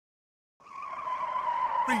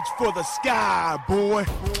Reach for the sky, boy.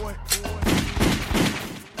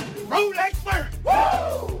 Rolex wearing.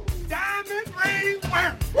 Woo! Diamond ring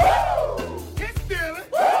wearing. Woo! Kiss stealing.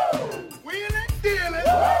 Woo! Wheeling dealing.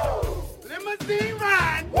 Woo! Limousine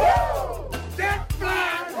riding. Woo! Jet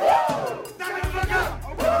flying. Woo! Stuck in the gun.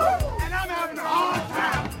 Woo! And I'm having a hard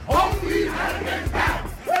time. Only having a good time.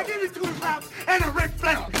 Now give me 2 rounds and a Ric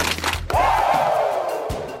Flair.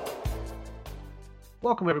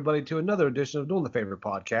 Welcome, everybody, to another edition of Doing the Favorite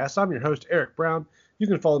Podcast. I'm your host, Eric Brown. You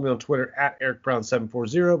can follow me on Twitter at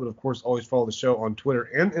EricBrown740, but of course, always follow the show on Twitter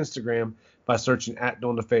and Instagram by searching at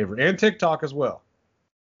Doing the Favorite, and TikTok as well.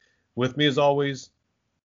 With me, as always,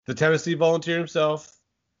 the Tennessee Volunteer himself,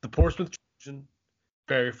 the Portsmouth Trojan,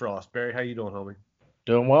 Barry Frost. Barry, how you doing, homie?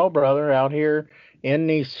 Doing well, brother, out here in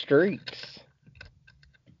these streets.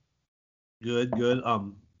 Good.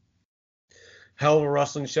 Hell of a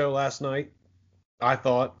wrestling show last night, I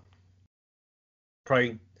thought.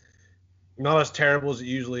 Probably not as terrible as it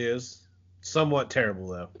usually is. Somewhat terrible,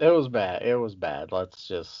 though. It was bad. Let's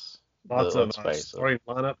Lots of face it. starting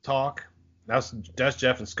lineup talk. That's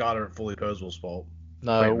Jeff and Scott are Fully Posable's fault.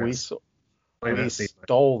 No, we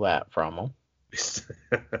stole that from them.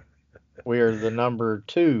 We are the number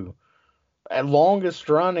 2 longest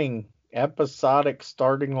running episodic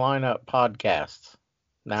starting lineup podcast.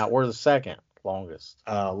 Now we're the second longest.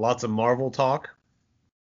 Lots of Marvel talk.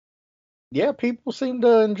 Yeah, people seem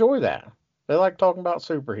to enjoy that. They like talking about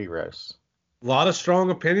superheroes. A lot of strong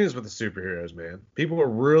opinions with the superheroes, man. People are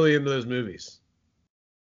really into those movies.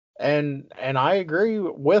 And I agree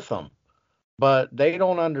with them, but they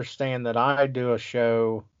don't understand that I do a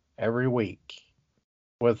show every week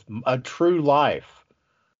with a true life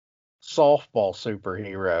softball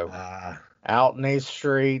superhero out in these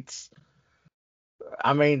streets.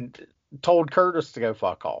 I mean, told Curtis to go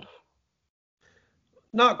fuck off.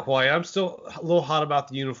 Not quite. I'm still a little hot about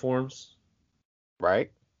the uniforms.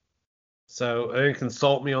 Right? So they didn't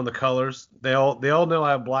consult me on the colors. They all know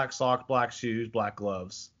I have black socks, black shoes, black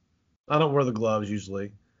gloves. I don't wear the gloves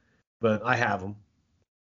usually, but I have them.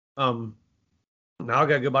 Now I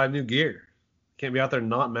gotta go buy new gear. Can't be out there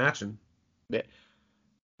not matching. Yeah.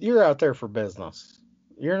 You're out there for business.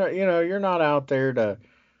 You're not out there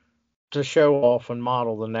to show off and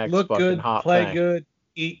model the next look fucking good, hot play thing. good,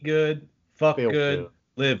 eat good, fuck Feel good,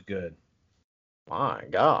 live good. My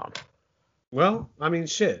God. Well, I mean,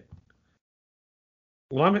 shit.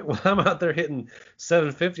 When I'm out there hitting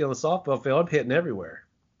 750 on the softball field, I'm hitting everywhere.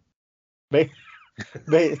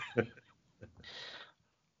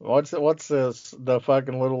 What's this? The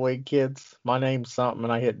fucking little league kids? My name's something,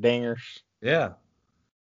 and I hit dingers. Yeah.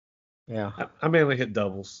 Yeah. I mainly hit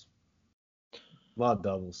doubles. A lot of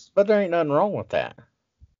doubles. But there ain't nothing wrong with that.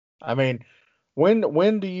 I mean,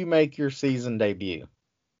 when do you make your season debut?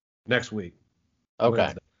 Next week. Okay.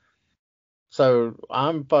 Wednesday. So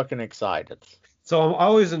I'm fucking excited. So I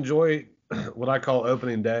always enjoy what I call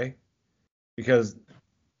opening day because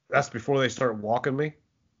that's before they start walking me.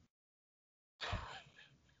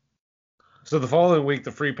 So the following week,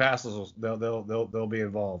 the free passes they'll be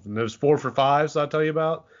involved, and those 4 for 5s I tell you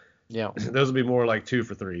about. Yeah. Those will be more like 2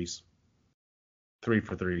 for 3s, 3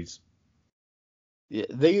 for 3s. Yeah,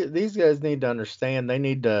 these guys need to understand. They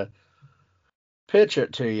need to pitch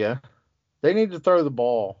it to you. They need to throw the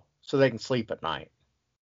ball so they can sleep at night.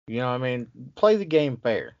 You know what I mean? Play the game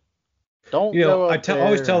fair. Don't go up I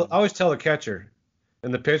always tell the catcher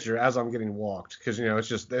and the pitcher as I'm getting walked because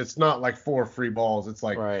it's not like 4 free balls. It's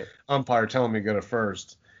like right. Umpire telling me to go to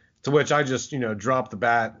first. To which I just drop the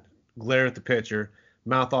bat, glare at the pitcher,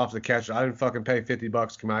 mouth off to the catcher. I didn't fucking pay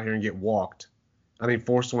 $50 to come out here and get walked. I need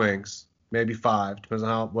 4 swings, maybe 5, depends on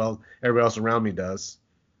how well everybody else around me does.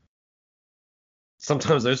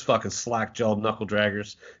 Sometimes those fucking slack-jawed knuckle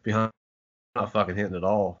draggers behind not fucking hitting at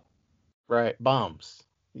all. Right, bums.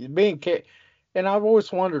 And I've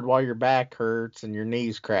always wondered why your back hurts and your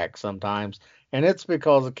knees crack sometimes, and it's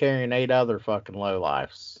because of carrying 8 other fucking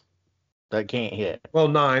lowlifes that can't hit. Well,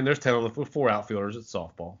 9. There's 10 on the 4 outfielders. It's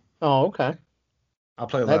softball. Oh, okay. I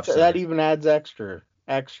play left center. That even adds extra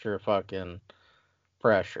fucking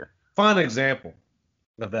pressure. Fine example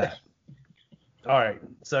of that. All right.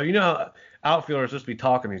 So you know how outfielders just be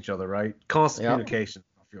talking to each other, right? Constant communication.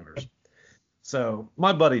 Outfielders. So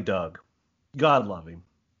my buddy Doug, God love him.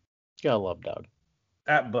 Gotta love Doug.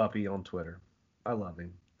 At Buppy on Twitter. I love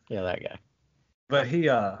him. Yeah, that guy. But he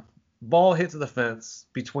ball hits the fence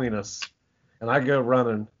between us, and I go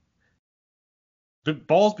running. The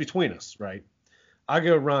ball's between us, right? I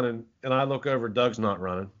go running, and I look over. Doug's not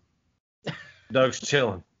running. Doug's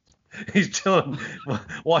chilling. He's chilling,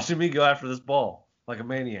 watching me go after this ball like a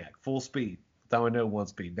maniac, full speed. That's how I know one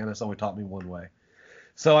speed. Dennis only taught me one way.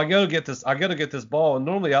 So I go to get this ball, and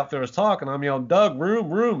normally out there is talking. I'm yelling, Doug,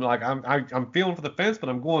 room. Like I'm feeling for the fence, but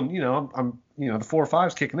I'm going, I'm the 4 or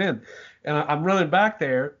 5's kicking in, and I'm running back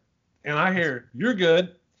there, and I hear you're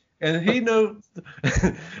good, and he knows.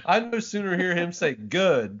 I no sooner hear him say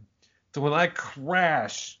good, to when I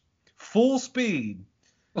crash full speed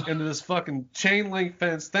into this fucking chain link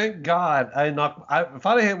fence. Thank God if I'd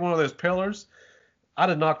have hit one of those pillars, I'd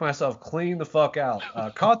have knocked myself clean the fuck out.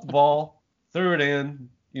 Caught the ball, threw it in.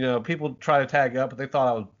 People try to tag up, but they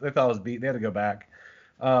thought I was beat. They had to go back.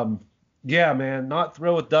 Yeah, man, not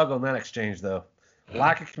thrilled with Doug on that exchange though.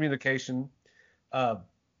 Lack of communication. Putting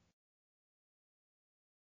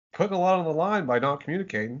a lot on the line by not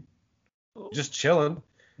communicating. Just chilling.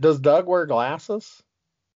 Does Doug wear glasses?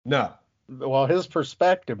 No. Well, his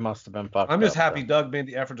perspective must have been fucked up. I'm just happy Doug made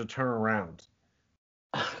the effort to turn around.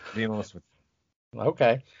 To be honest with you.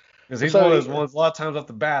 Okay. Because he's one of those ones, a lot of times off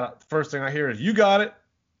the bat, the first thing I hear is, you got it.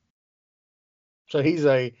 So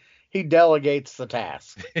he delegates the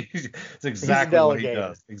task. It's exactly what he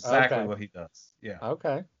does. Exactly what he does. Yeah.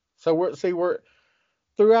 Okay. So we're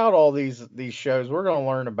throughout all these shows, we're going to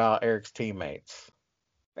learn about Eric's teammates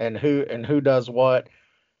and who does what.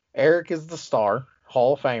 Eric is the star,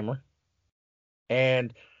 Hall of Famer,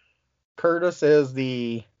 and Curtis is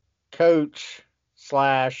the coach /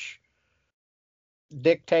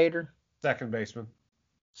 dictator. Second baseman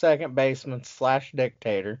 /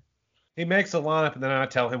 dictator. He makes the lineup, and then I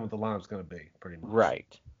tell him what the lineup's going to be, pretty much.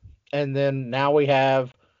 Right. And then now we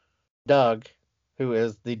have Doug, who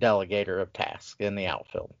is the delegator of tasks in the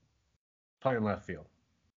outfield. Playing left field.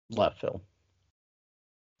 Left field.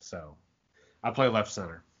 So, I play left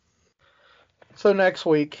center. So next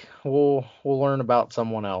week we'll learn about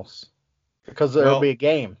someone else, because there'll be a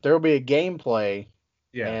game. There'll be a gameplay.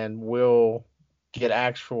 Yeah. And we'll get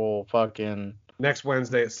actual fucking next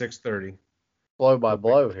Wednesday at 6:30. Blow by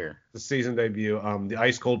blow here. The season debut. The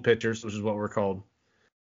ice cold pitchers, which is what we're called.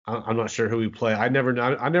 I'm not sure who we play. I never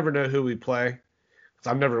know who we play.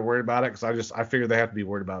 I'm never worried about it, because I figure they have to be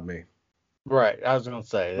worried about me. Right. I was gonna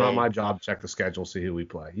say. It's not my job to check the schedule, see who we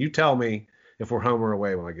play. You tell me if we're home or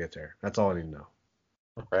away when I get there. That's all I need to know.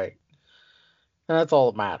 Right. And that's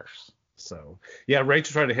all that matters. So, yeah,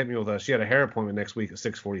 Rachel tried to hit me with she had a hair appointment next week at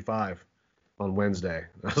 6:45 on Wednesday.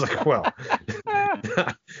 I was like, well,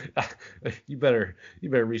 you better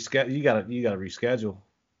reschedule. You gotta reschedule.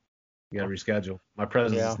 You gotta reschedule. My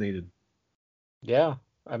presence is needed. Yeah.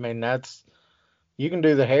 I mean, you can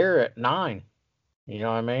do the hair at 9. You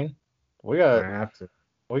know what I mean? I have to.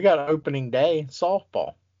 We got opening day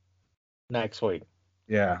softball next week.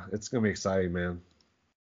 Yeah, it's gonna be exciting, man.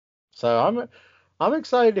 So I'm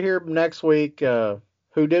excited to hear next week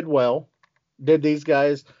who did well. Did these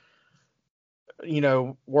guys,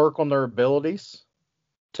 work on their abilities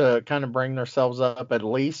to kind of bring themselves up at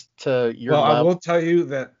least to your level? I will tell you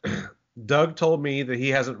that Doug told me that he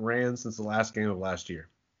hasn't ran since the last game of last year.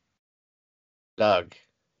 Doug,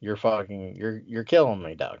 you're killing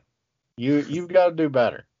me, Doug. You've got to do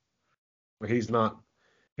better. He's not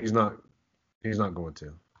going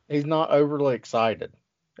to. He's not overly excited,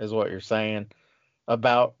 is what you're saying,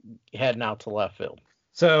 about heading out to left field.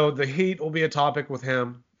 So the heat will be a topic with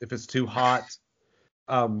him if it's too hot.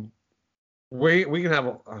 We can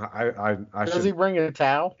have Does he bring a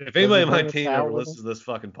towel? If anybody on my team ever listens to this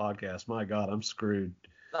fucking podcast, my God, I'm screwed.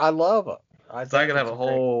 I love it. I can have a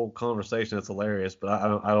whole conversation that's hilarious, but I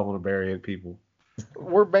don't want to bury people.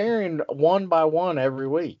 We're burying one by one every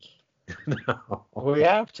week. No. We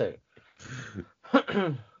have to.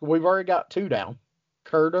 We've already got 2 down.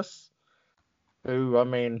 Curtis, who,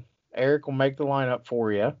 Eric will make the lineup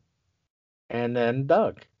for you, and then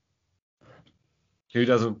Doug, who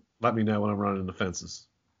doesn't let me know when I'm running the fences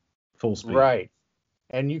full speed. Right.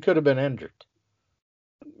 And you could have been injured,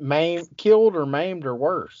 killed or maimed or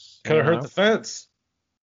worse. Could have hurt the fence.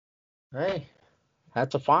 Hey,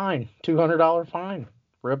 that's a fine, $200 fine,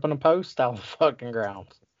 ripping a post out of the fucking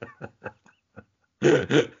grounds.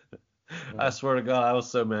 I swear to God, I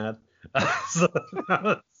was so mad. So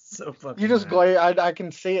fucking. You just glare. I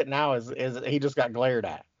can see it now. As he just got glared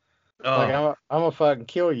at. Oh. Like I'm gonna fucking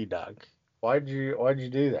kill you, Doug. Why'd you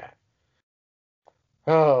do that?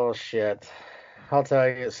 Oh shit! I'll tell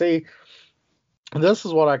you. See, this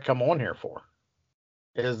is what I come on here for.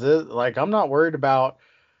 Is this I'm not worried about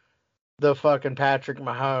the fucking Patrick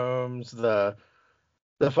Mahomes, the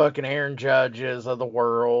fucking Aaron Judges of the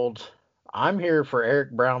world. I'm here for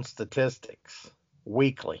Eric Brown statistics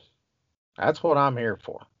weekly. That's what I'm here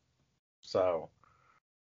for. So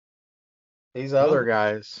these other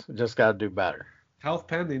guys just got to do better. Health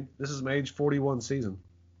pending. This is my age 41 season.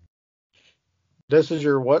 This is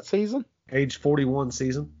your what season? age 41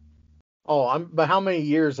 season. Oh, but how many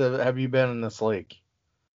years have you been in this league?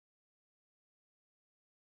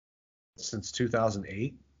 Since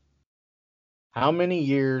 2008. How many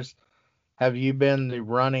years have you been the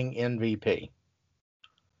running MVP?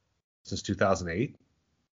 Since 2008.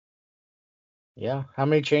 Yeah. How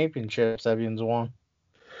many championships have you won?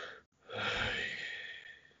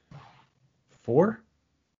 4.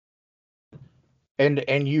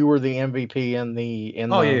 And you were the MVP in the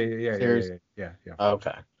series. Yeah.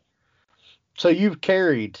 Okay. So you've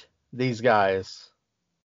carried these guys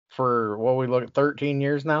for what we look at 13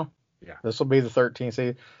 years now. Yeah. This will be the 13th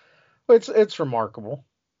season. It's remarkable.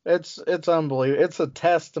 It's unbelievable. It's a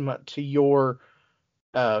testament to your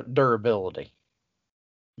durability,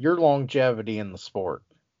 your longevity in the sport.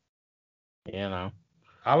 You know.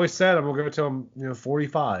 I always said I'm gonna go till I'm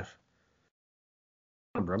 45.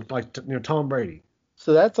 I'm like Tom Brady.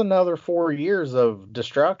 So that's another 4 years of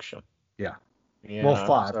destruction. Yeah. You Well, know,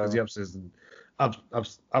 5 because the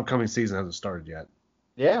upcoming season hasn't started yet.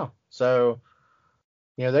 Yeah. So,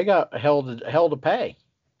 they got hell to pay.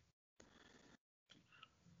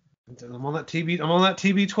 I'm on that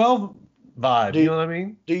TB12 vibe. You know what I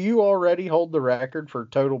mean? Do you already hold the record for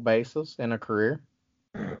total bases in a career?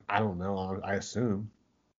 I don't know. I assume.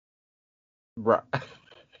 Right.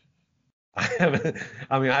 I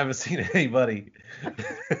haven't seen anybody.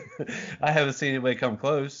 I haven't seen anybody come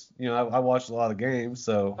close. I watched a lot of games,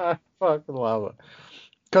 so. I fucking love it.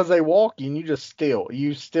 Because they walk you and you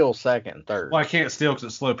steal second and third. Well, I can't steal because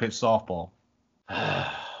it's slow pitch softball.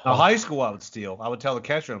 Now, high school, I would steal. I would tell the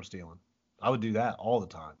catcher I'm stealing. I would do that all the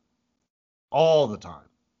time. All the time.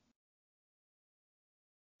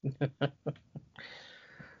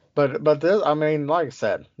 But this, like I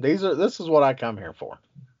said, this is what I come here for.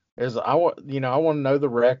 I want to know the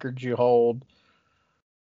records you hold.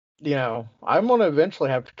 I'm going to eventually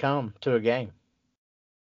have to come to a game.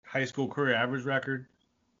 High school career average record,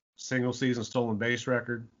 single season stolen base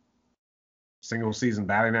record, single season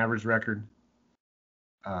batting average record,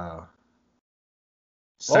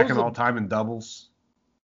 second all time in doubles.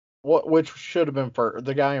 Which should have been first.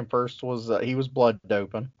 The guy in first was he was blood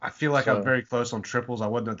doping. I feel like I'm very close on triples. I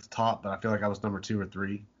wasn't at the top, but I feel like I was number 2 or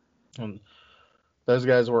 3. And those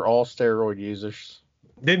guys were all steroid users.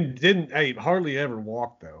 Didn't hardly ever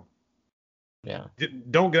walk though. Yeah.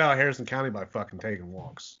 Don't get out of Harrison County by fucking taking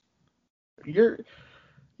walks. And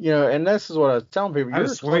this is what I was telling people. I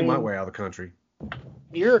just swing my way out of the country.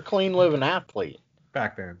 You're a clean living athlete.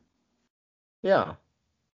 Back then. Yeah.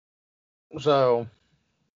 So,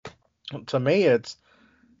 to me, it's,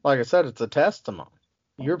 like I said, it's a testament.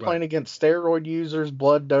 You're playing against steroid users,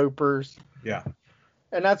 blood dopers. Yeah.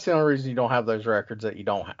 And that's the only reason you don't have those records that you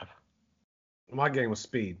don't have. My game was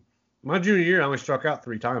speed. My junior year, I only struck out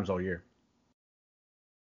 3 times all year.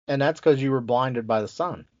 And that's because you were blinded by the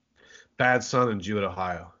sun. Bad sun in Jewett,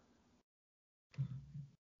 Ohio.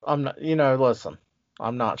 I'm not, listen,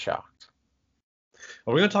 I'm not shocked.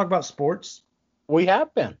 Are we going to talk about sports? We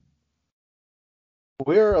have been.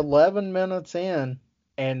 We're 11 minutes in,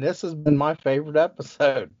 and this has been my favorite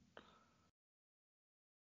episode.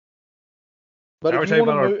 But I ever tell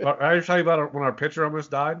you about when our pitcher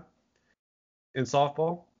almost died in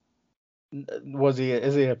softball? Is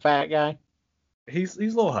he a fat guy? He's a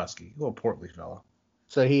little husky, a little portly fella.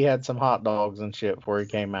 So he had some hot dogs and shit before he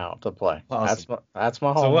came out to play. Awesome. That's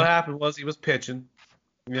my home. So what happened was he was pitching,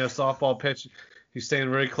 softball pitch. He's staying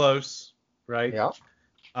very close, right? Yeah.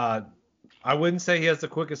 I wouldn't say he has the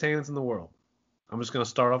quickest hands in the world. I'm just going to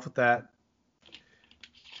start off with that.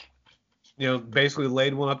 Basically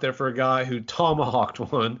laid one up there for a guy who tomahawked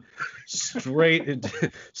one straight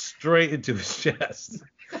into his chest.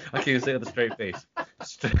 I can't even say it with a straight face.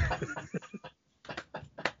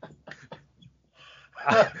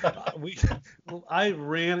 I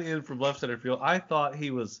ran in from left center field. I thought he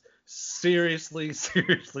was seriously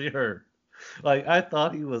hurt. Like, I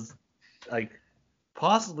thought he was,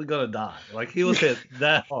 possibly going to die. Like, he was hit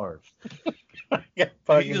that hard. He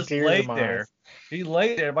just laid there. He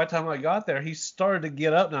laid there. By the time I got there, he started to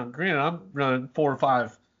get up. Now, granted, I'm running 4 or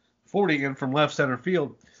 5 40 in from left center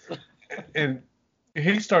field. And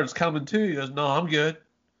he starts coming to. He goes, "No, I'm good.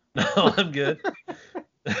 No, I'm good."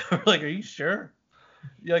 We're like, "Are you sure?"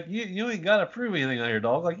 You're like, you ain't got to prove anything out here,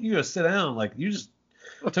 dog. Like, you just sit down. Like, you just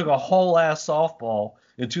took a whole ass softball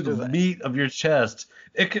into the meat of your chest.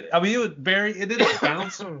 It didn't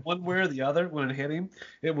bounce one way or the other when it hit him.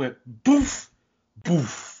 It went boof,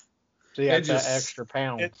 boof. So you had that extra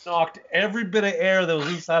pound. It knocked every bit of air that was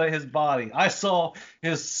inside of his body. I saw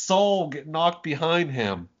his soul get knocked behind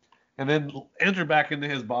him and then enter back into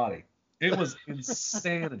his body. It was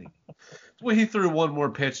insanity. Well, he threw one more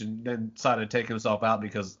pitch and then decided to take himself out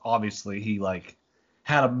because obviously he like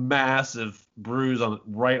had a massive bruise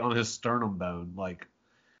right on his sternum bone. Like,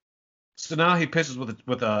 so now he pitches with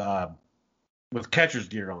catcher's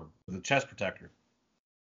gear on, with a chest protector.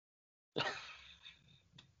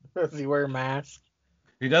 Does he wear a mask?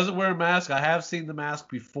 He doesn't wear a mask. I have seen the mask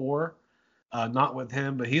before, not with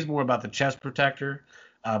him, but he's more about the chest protector.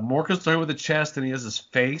 More concerned with the chest than he is his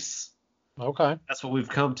face. Okay. That's what we've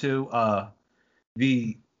come to.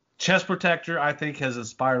 The chest protector, I think, has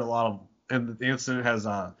inspired a lot of, and the incident has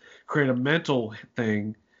created a mental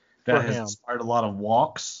thing that has inspired a lot of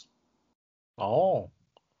walks. Oh.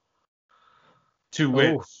 To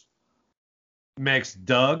which makes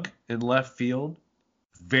Doug in left field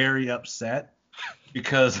very upset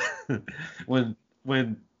because when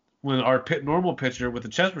our normal pitcher with the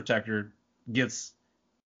chest protector gets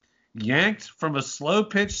yanked from a slow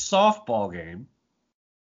pitch softball game,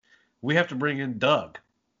 we have to bring in Doug.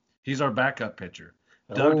 He's our backup pitcher.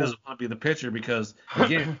 Doug doesn't want to be the pitcher because,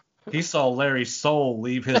 again, he saw Larry's soul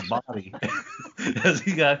leave his body as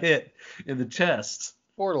he got hit in the chest.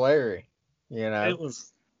 Poor Larry. You know, it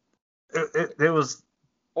was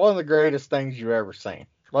one of the greatest things you've ever seen.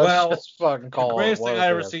 Let's just fucking call it. The greatest thing I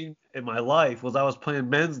ever seen in my life was I was playing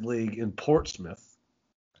men's league in Portsmouth,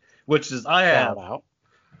 which is I have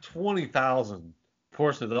 20,000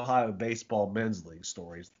 Portsmouth, Ohio baseball men's league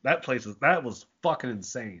stories. That was fucking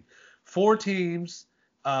insane. 4 teams.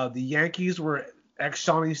 The Yankees were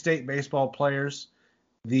ex-Shawnee State baseball players.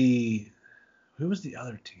 Who was the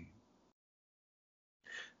other team?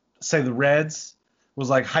 Say the Reds was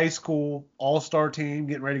like high school all-star team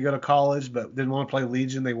getting ready to go to college, but didn't want to play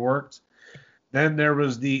Legion. They worked. Then there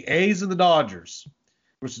was the A's and the Dodgers,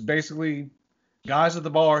 which is basically guys at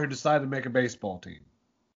the bar who decided to make a baseball team.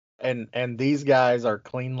 And these guys are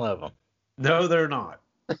clean living. No, they're not.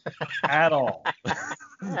 At all.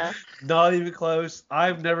 Not even close.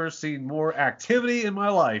 I've never seen more activity in my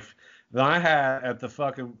life than I had at the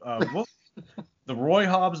fucking the Roy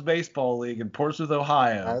Hobbs Baseball League in Portsmouth,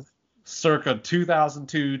 Ohio, circa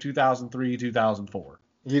 2002, 2003, 2004.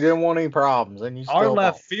 You didn't want any problems, and you still Our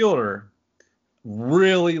left fielder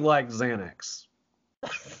really liked Xanax.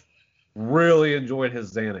 Really enjoyed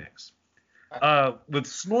his Xanax. Would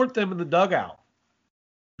snort them in the dugout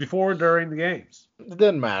before or during the games. It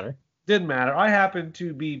didn't matter. Didn't matter. I happened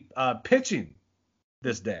to be pitching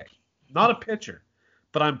this day. Not a pitcher,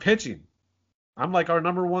 but I'm pitching. I'm like our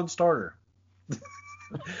number 1 starter.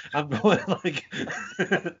 I'm going like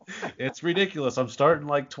it's ridiculous. I'm starting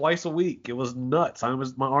like twice a week. It was nuts.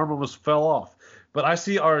 My arm almost fell off. But I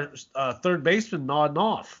see our third baseman nodding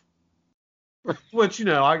off. Which, you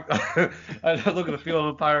know, I look at the field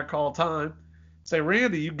umpire, call time, say,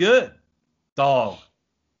 Randy, you good? Dog,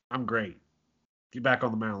 I'm great. Get back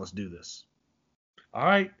on the mound. Let's do this. All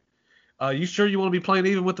right. You sure you want to be playing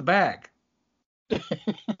even with the bag?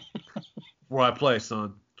 Where I play,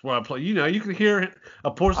 son. It's where I play. You know, you can hear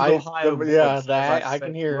a Portsmouth, Ohio. Yeah, I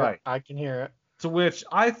can hear it. I can hear it. To which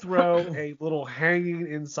I throw a little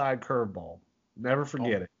hanging inside curveball. Never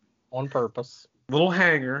forget it. On purpose. Little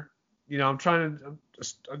hanger. You know, I'm trying to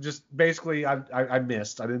just basically I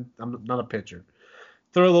missed. I'm not a pitcher.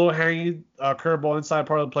 Throw a little hanging curveball inside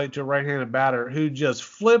part of the plate to a right-handed batter who just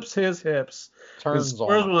flips his hips, turns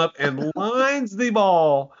one up, and lines the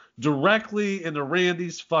ball directly into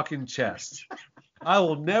Randy's fucking chest. I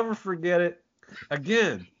will never forget it.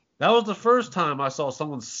 Again, that was the first time I saw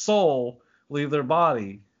someone's soul leave their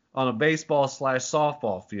body on a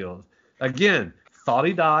baseball/softball field. Again, thought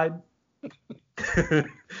he died.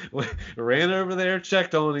 Ran over there,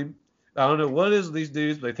 checked on him. I don't know what it is with these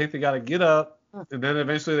dudes, but they think they got to get up, and then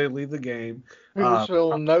eventually they leave the game. He was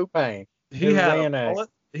feeling no pain. He had a mullet.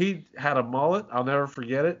 He had a mullet. I'll never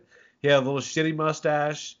forget it. He had a little shitty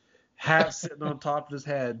mustache, hat sitting on top of his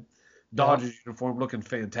head, Dodgers uniform looking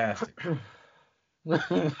fantastic. This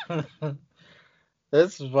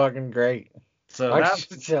is fucking great. So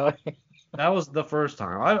that was the first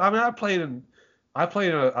time. I played in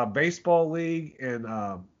a baseball league in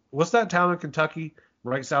what's that town in Kentucky,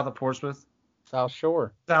 right south of Portsmouth? South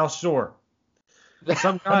Shore. South Shore.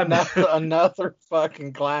 Some guy another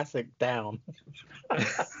fucking classic town.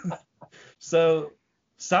 So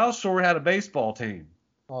South Shore had a baseball team,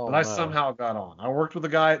 but I somehow got on. I worked with a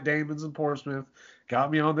guy at Damon's in Portsmouth,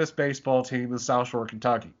 got me on this baseball team in South Shore,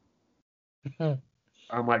 Kentucky.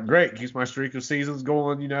 I'm like, great, keeps my streak of seasons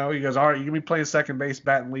going. You know, he goes, all right, you're gonna be playing second base,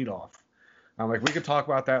 batting leadoff. I'm like, we could talk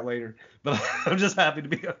about that later, but I'm just happy to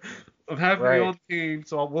be. I'm happy to be on the team,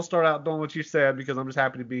 so we'll start out doing what you said because I'm just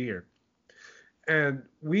happy to be here. And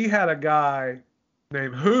we had a guy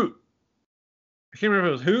named Hoot I can't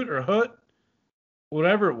remember if it was Hoot or Hoot,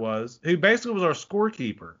 whatever it was, who basically was our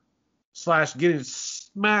scorekeeper / getting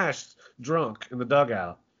smashed drunk in the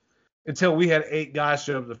dugout until we had 8 guys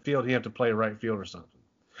show up to the field and he had to play right field or something.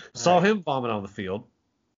 Saw him vomit on the field.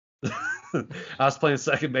 I was playing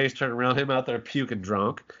second base, turning around, him out there puking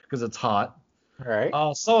drunk because it's hot. Right.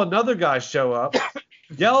 Saw another guy show up,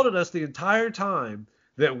 yelled at us the entire time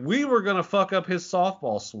that we were going to fuck up his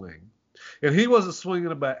softball swing if he wasn't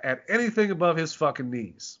swinging at anything above his fucking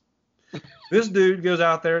knees. This dude goes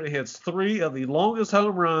out there and hits 3 of the longest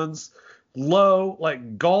home runs, low,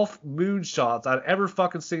 like golf moonshots I'd ever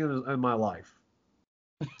fucking seen in my life.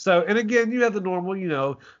 So, and again, you have the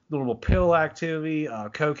normal, normal pill activity,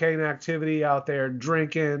 cocaine activity out there,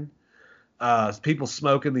 drinking, people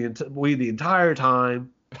smoking weed the entire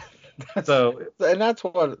time. And that's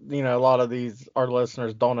what, a lot of our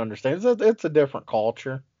listeners don't understand. It's a different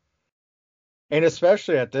culture. And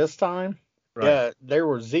especially at this time, right. There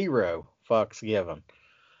were 0 fucks given.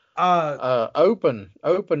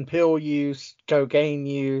 Open pill use, cocaine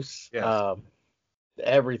use, yes.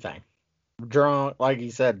 Everything. Drunk, like you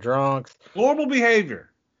said, drunks. Normal behavior.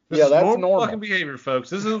 That's normal fucking behavior, folks.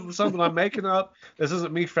 This isn't something I'm making up. This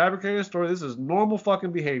isn't me fabricating a story. This is normal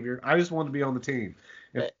fucking behavior. I just wanted to be on the team.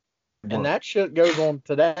 And that shit goes on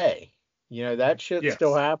today. That shit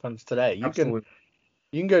still happens today. You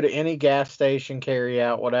can go to any gas station, carry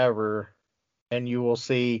out, whatever, and you will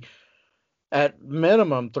see at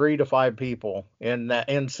minimum 3 to 5 people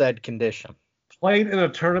in said condition. Played in a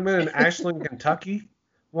tournament in Ashland, Kentucky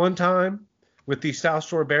one time with the South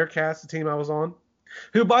Shore Bearcats, the team I was on.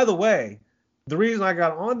 Who, by the way, the reason I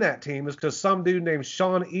got on that team is because some dude named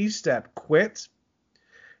Sean Estep quit,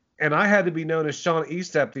 and I had to be known as Sean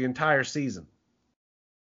Estep the entire season.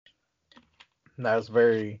 That was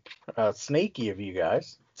very sneaky of you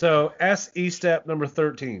guys. So, S. Estep number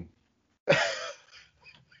 13.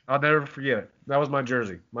 I'll never forget it. That was my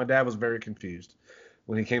jersey. My dad was very confused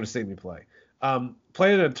when he came to see me play.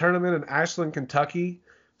 Played in a tournament in Ashland, Kentucky.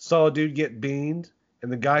 Saw a dude get beaned,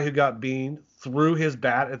 and the guy who got beaned threw his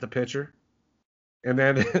bat at the pitcher, and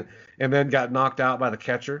then got knocked out by the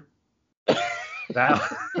catcher. That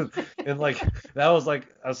was like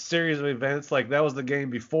a series of events. Like, that was the game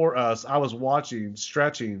before us. I was watching,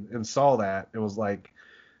 stretching, and saw that. It was like,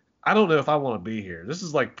 I don't know if I want to be here. This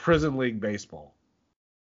is like prison league baseball.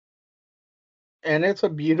 And it's a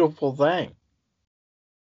beautiful thing.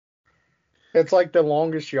 It's like the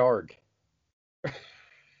longest yard.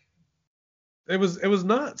 It was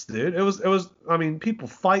nuts, dude. It was. I mean, people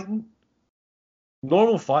fighting,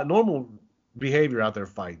 normal behavior out there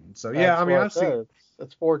fighting. So yeah, I've seen.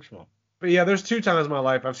 It's fortunate. But yeah, there's 2 times in my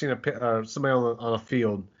life I've seen somebody on a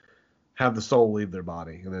field have the soul leave their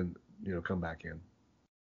body and then come back in.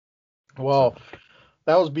 Well,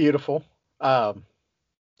 that was beautiful. Like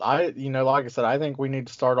I said, I think we need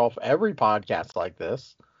to start off every podcast like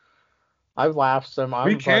this. I've laughed so much.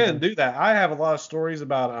 We can do that. I have a lot of stories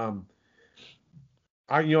about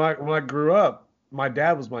when I grew up, my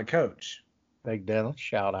dad was my coach. Big Dennis,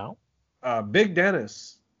 shout out. Big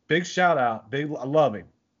Dennis, big shout out. I love him.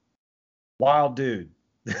 Wild dude.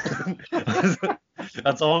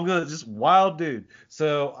 That's all I'm gonna. Just wild dude.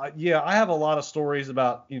 So I have a lot of stories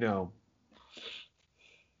about him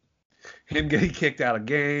getting kicked out of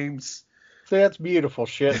games. See, that's beautiful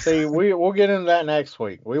shit. See, we'll get into that next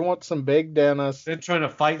week. We want some Big Dennis. Then trying to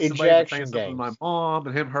fight somebody for saying something to my mom,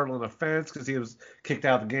 and him hurdling a fence because he was kicked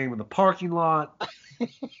out of the game in the parking lot.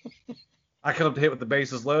 I come up to hit with the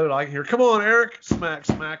bases loaded. I can hear, "Come on, Eric!" Smack,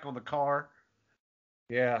 smack on the car.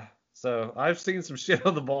 Yeah. So I've seen some shit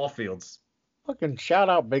on the ball fields. Fucking shout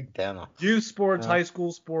out Big Dennis. Youth sports, high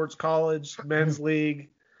school sports, college, men's league,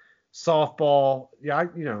 softball. Yeah, I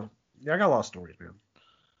got a lot of stories, man.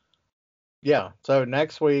 Yeah, so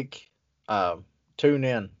next week, tune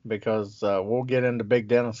in because we'll get into Big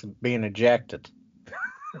Dennis being ejected.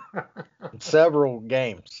 Several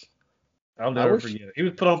games. I'll never forget it. He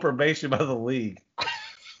was put on probation by the league.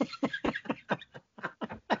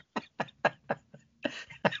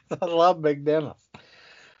 I love Big Dennis.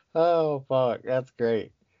 Oh, fuck. That's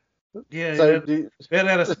great. Yeah, so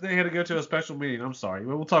they had to go to a special meeting. I'm sorry.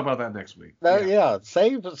 We'll talk about that next week.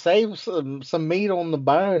 Save some meat on the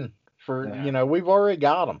bone. We've already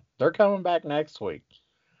got them. They're coming back next week.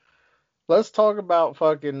 Let's talk about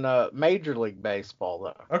fucking Major League Baseball,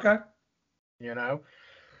 though. Okay.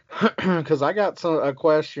 Because I got a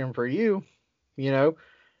question for you.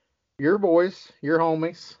 Your boys, your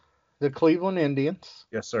homies, the Cleveland Indians.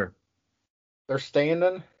 Yes, sir. They're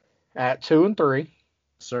standing at 2-3.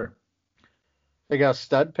 Sir. They got a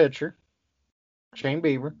stud pitcher, Shane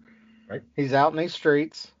Bieber. Right. He's out in these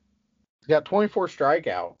streets. He's got 24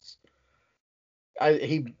 strikeouts.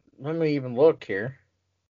 Let me even look here.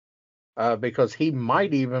 Because he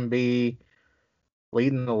might even be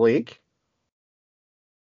leading the league.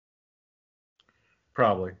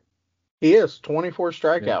 Probably. He is 24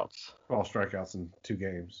 strikeouts. Yeah. All strikeouts in 2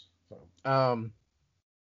 games. So.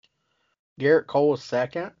 Garrett Cole is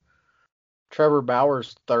second. Trevor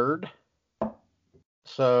Bauer's third.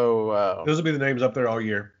 So those will be the names up there all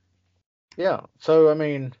year. Yeah. So I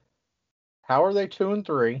mean, how are they 2 and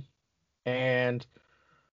 3? And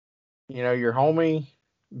your homie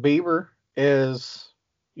Bieber is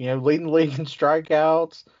leading the league in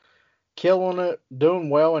strikeouts, killing it, doing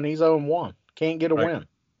well, and he's 0-1. Can't get a win.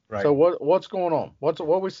 Right. So what's going on?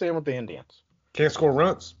 What we seeing with the Indians? Can't score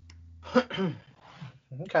runs. Okay.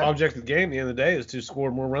 Object of the game at the end of the day is to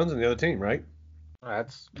score more runs than the other team, right?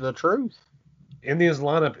 That's the truth. Indians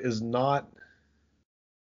lineup is not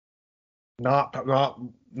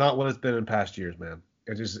what it's been in past years, man.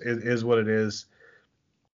 It is what it is.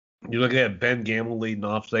 You're looking at Ben Gamble leading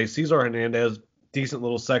off today. Cesar Hernandez, decent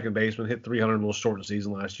little second baseman, hit 300 a little short in the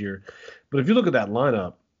season last year. But if you look at that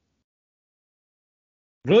lineup,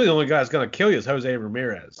 really the only guy that's going to kill you is Jose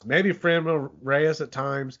Ramirez. Maybe Franmil Reyes at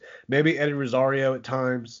times. Maybe Eddie Rosario at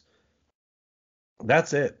times.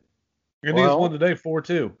 That's it. Indians won today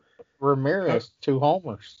 4-2. Ramirez, 2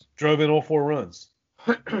 homers. Drove in all 4 runs.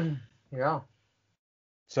 Yeah.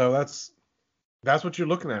 So that's what you're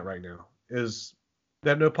looking at right now is they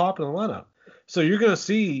have no pop in the lineup. So you're going to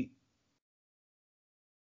see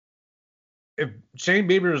if Shane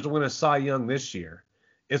Bieber is to win a Cy Young this year,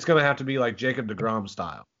 it's going to have to be like Jacob deGrom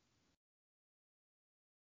style.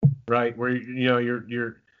 Right? Where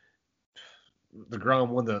you're deGrom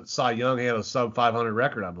won the Cy Young, he had a sub 500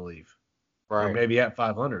 record, I believe. Right. Or maybe at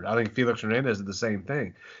 500. I think Felix Hernandez did the same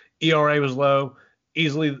thing. ERA was low,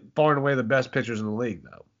 easily far and away the best pitchers in the league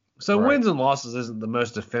though. So wins and losses isn't the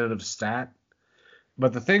most definitive stat.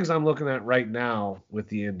 But the things I'm looking at right now with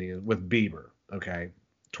the Indians, with Bieber, okay,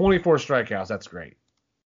 24 strikeouts, that's great.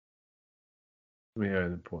 Let me go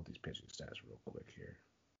ahead and pull up these pitching stats real quick here.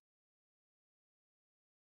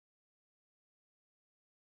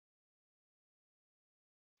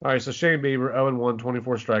 All right, so Shane Bieber, 0-1,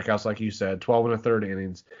 24 strikeouts, like you said, 12 and a third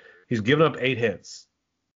innings. He's given up 8 hits.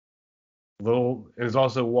 And he's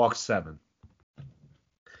also walked 7.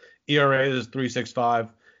 ERA is 3.65.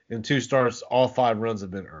 In 2 starts, all 5 runs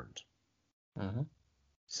have been earned. Mm-hmm.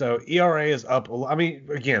 So ERA is up. I mean,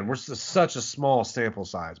 again, we're such a small sample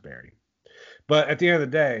size, Barry. But at the end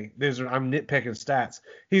of the day, I'm nitpicking stats.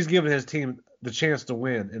 He's given his team the chance to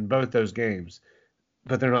win in both those games,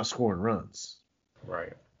 but they're not scoring runs.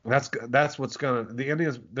 Right. That's what's the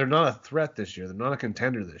Indians. They're not a threat this year. They're not a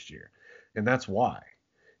contender this year, and that's why.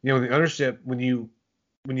 The ownership, when you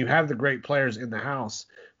have the great players in the house,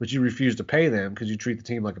 but you refuse to pay them because you treat the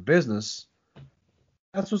team like a business,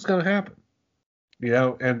 that's what's going to happen.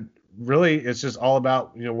 And really it's just all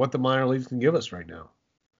about, what the minor leagues can give us right now.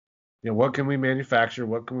 What can we manufacture?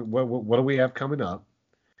 What do we have coming up?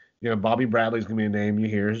 Bobby Bradley's going to be a name you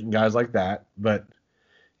hear, and guys like that. But,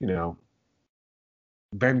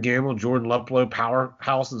 Ben Gamble, Jordan Luplow,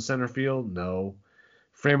 powerhouse in center field? No.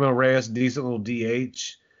 Franmil Reyes, decent little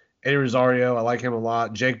DH. Eddie Rosario, I like him a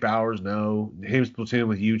lot. Jake Bowers, no. James platoon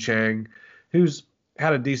with Yu Chang, who's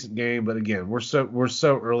had a decent game, but again, we're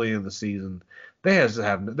so early in the season. They're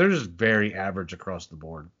just very average across the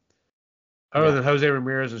board. Other than Jose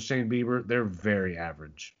Ramirez and Shane Bieber, they're very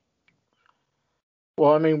average.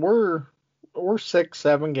 Well, I mean, we're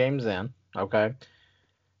 6-7 games in, okay?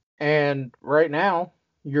 And right now,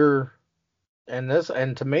 and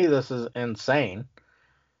to me this is insane.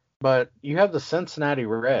 But you have the Cincinnati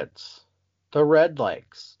Reds, the Red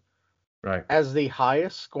Legs, right, as the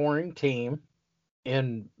highest scoring team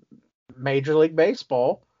in Major League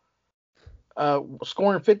Baseball,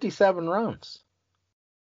 scoring 57 runs.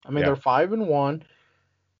 I mean, they're 5-1.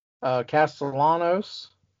 Castellanos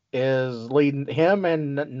is leading him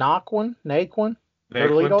and Naquin.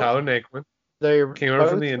 Tyler Naquin. They came over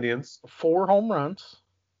from the Indians. 4 home runs,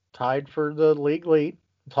 tied for the league lead.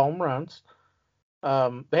 Home runs.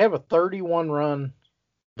 They have a 31-run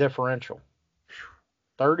differential.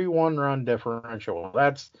 31-run differential.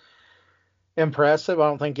 That's impressive. I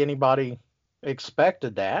don't think anybody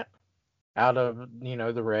expected that out of,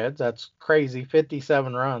 the Reds. That's crazy.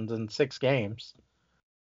 57 runs in 6 games.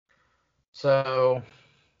 So,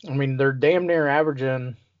 I mean, they're damn near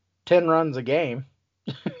averaging 10 runs a game.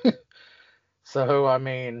 So, I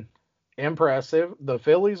mean, impressive. The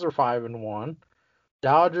Phillies are 5-1.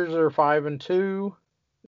 Dodgers are 5-2.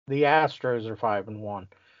 The Astros are 5-1.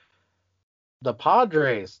 The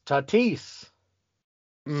Padres, Tatis,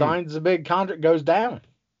 signs the big contract, goes down.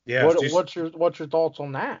 Yeah. What's your thoughts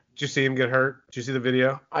on that? Did you see him get hurt? Did you see the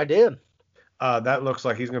video? I did. That looks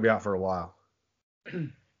like he's going to be out for a while.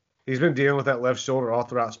 He's been dealing with that left shoulder all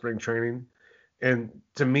throughout spring training. And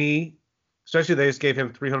to me, especially they just gave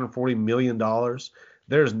him $340 million.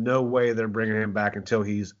 There's no way they're bringing him back until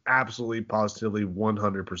he's absolutely, positively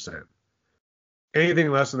 100%.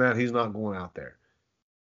 Anything less than that, he's not going out there.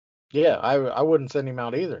 Yeah, I wouldn't send him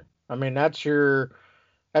out either. I mean, that's your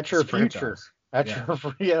future. Franchise.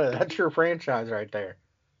 That's your franchise right there.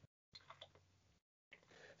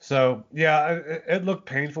 So yeah, it looked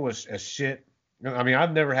painful as shit. I mean,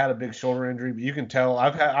 I've never had a big shoulder injury, but you can tell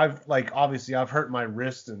obviously I've hurt my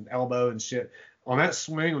wrist and elbow and shit on that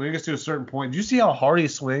swing when it gets to a certain point. Do you see how hard he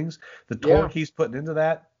swings? The torque he's putting into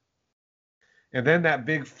that, and then that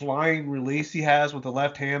big flying release he has with the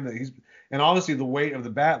left hand and obviously the weight of the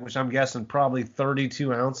bat, which I'm guessing probably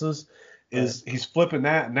 32 ounces, is he's flipping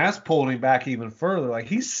that, and that's pulling him back even further. Like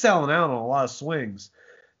he's selling out on a lot of swings,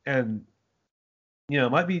 and it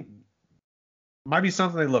might be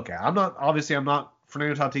something they look at. I'm not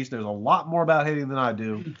Fernando Tatis knows a lot more about hitting than I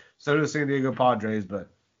do. So do the San Diego Padres, but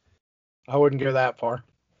I wouldn't go that far.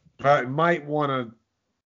 I might want to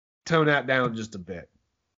tone that down just a bit.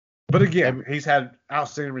 But again, he's had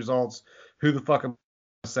outstanding results. Who the fuck am I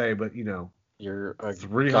to say? But you're a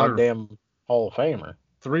goddamn Hall of Famer.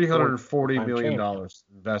 $340 million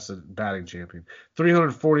invested, batting champion.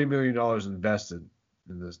 $340 million invested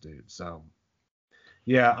in this dude. So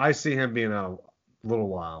yeah, I see him being out a little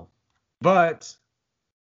while. But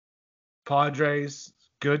Padres,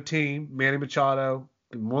 good team. Manny Machado,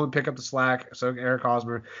 willing to pick up the slack. So Eric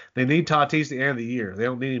Hosmer. They need Tatis at the end of the year. They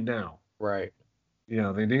don't need him now. Right. They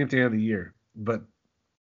need him at the end of the year. But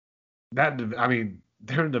they're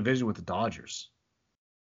in division with the Dodgers.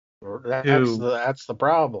 That's the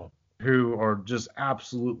problem. Who are just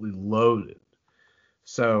absolutely loaded.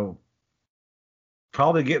 So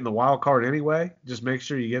probably getting the wild card anyway. Just make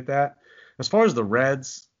sure you get that. As far as the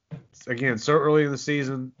Reds, again, so early in the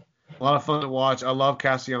season, a lot of fun to watch. I love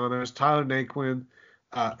Castellanos. Tyler Naquin.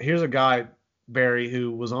 Here's a guy, Barry,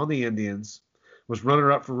 who was on the Indians, was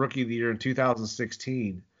runner-up for Rookie of the Year in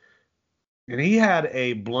 2016. And he had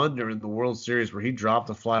a blunder in the World Series where he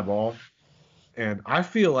dropped a fly ball. And I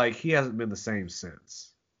feel like he hasn't been the same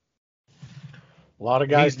since. A lot of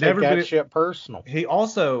guys take that shit personal. He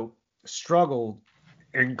also struggled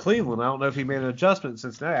in Cleveland. I don't know if he made an adjustment in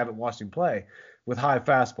Cincinnati. I haven't watched him play with high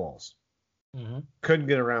fastballs. Mm-hmm. Couldn't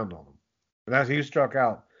get around on them. He struck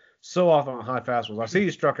out so often on high fastballs. I see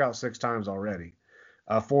he struck out 6 times already.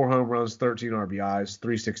 4 home runs, 13 RBIs,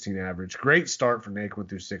 316 average. Great start for Naquin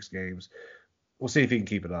through 6 games. We'll see if he can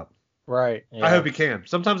keep it up. Right. Yeah. I hope he can.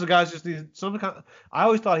 Sometimes the guys just need some kind of, I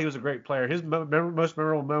always thought he was a great player. His most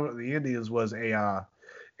memorable moment in the Indians was a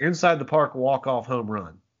inside the park walk-off home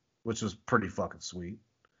run, which was pretty fucking sweet.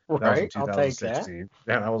 Right. That was in 2016. I'll take that.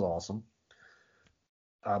 Yeah, that was awesome.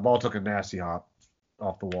 Ball took a nasty hop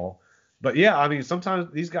off the wall. But yeah,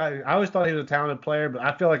 sometimes these guys, I always thought he was a talented player, but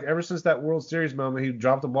I feel like ever since that World Series moment, he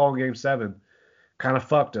dropped the ball in Game 7, kind of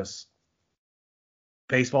fucked us.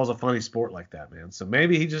 Baseball's a funny sport like that, man. So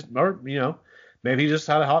maybe he just, maybe he just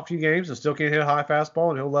had a hot few games and still can't hit a high fastball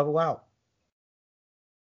and he'll level out.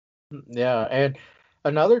 Yeah, and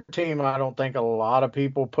another team I don't think a lot of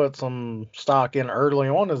people put some stock in early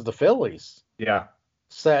on is the Phillies. Yeah.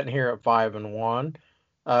 Sitting here at 5-1.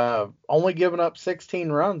 Only giving up 16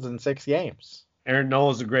 runs in 6 games. Aaron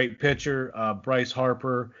Nola is a great pitcher. Bryce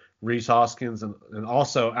Harper, Rhys Hoskins, and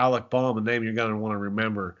also Alec Baum, a name you're going to want to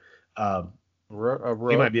remember.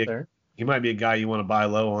 He might be a guy you want to buy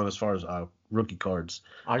low on as far as rookie cards.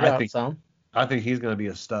 I think some. I think he's going to be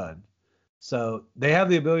a stud. So they have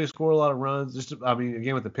the ability to score a lot of runs.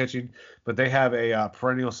 Again with the pitching, but they have a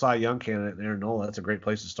perennial Cy Young candidate in Aaron Nola. That's a great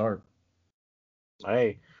place to start.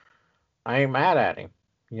 Hey, I ain't mad at him.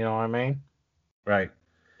 You know what I mean? Right.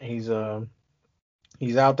 He's out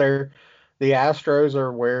there. The Astros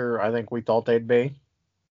are where I think we thought they'd be.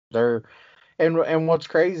 And what's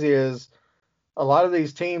crazy is a lot of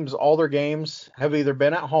these teams, all their games have either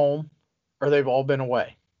been at home or they've all been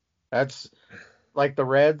away. That's like the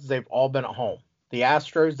Reds, they've all been at home. The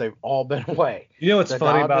Astros, they've all been away. You know what's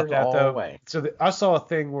funny about Dodgers, that, though? Away. So I saw a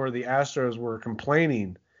thing where the Astros were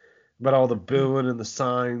complaining about all the booing and the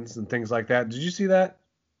signs and things like that. Did you see that?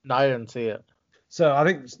 No, I didn't see it. So I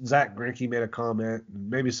think Zach Greinke made a comment,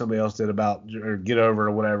 maybe somebody else did, about or get over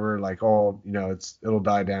it or whatever, like, it'll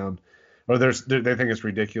die down, or they think it's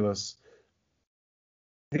ridiculous.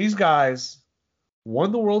 These guys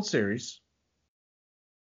won the World Series,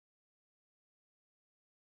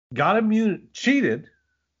 got cheated,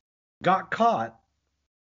 got caught,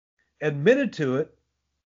 admitted to it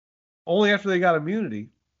only after they got immunity.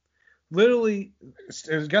 Literally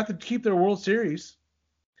got to keep their World Series.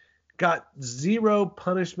 Got zero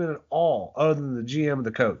punishment at all other than the GM and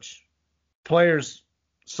the coach. Players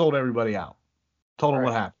sold everybody out. Told them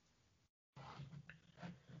what happened.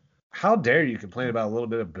 How dare you complain about a little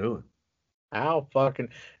bit of booing? How fucking...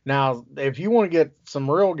 Now, if you want to get some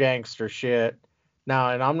real gangster shit, now,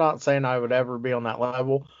 and I'm not saying I would ever be on that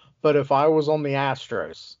level, but if I was on the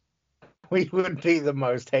Astros, we would be the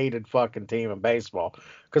most hated fucking team in baseball.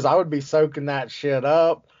 Because I would be soaking that shit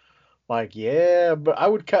up. Like, yeah, but I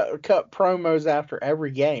would cut promos after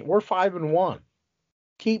every game. We're 5-1.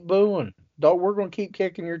 Keep booing. We're going to keep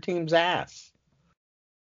kicking your team's ass.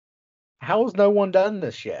 How has no one done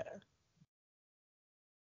this yet?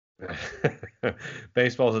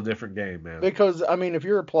 Baseball's a different game, man. Because, I mean, if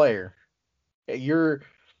you're a player, you're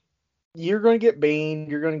going to get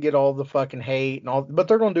beaned. You're going to get all the fucking hate and all, but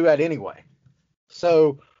they're going to do that anyway.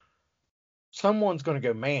 So someone's going to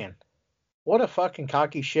go, man, what a fucking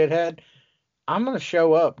cocky shithead. I'm going to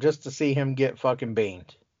show up just to see him get fucking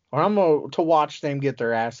beaned. Or I'm going to watch them get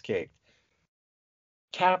their ass kicked.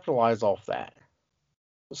 Capitalize off that.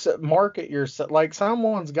 So market yourself. Like,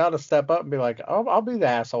 someone's got to step up and be like, oh, I'll be the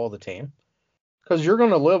asshole of the team. Because you're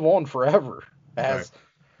going to live on forever as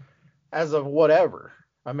of whatever.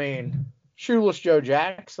 I mean, Shoeless Joe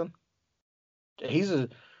Jackson. He's a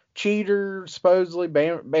cheater, supposedly.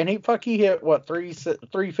 Man, he hit, what,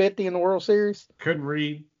 350 in the World Series? Couldn't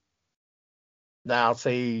read. Now,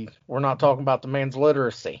 see, we're not talking about the man's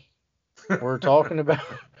literacy. We're talking about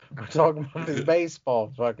his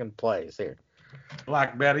baseball fucking plays here.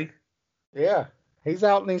 Black Betty. Yeah, he's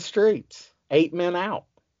out in these streets. 8 men out.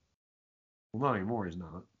 Well, not anymore, he's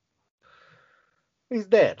not. He's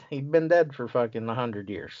dead. He's been dead for fucking 100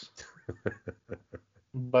 years.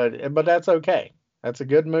 But that's okay. That's a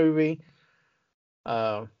good movie.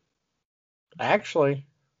 Actually,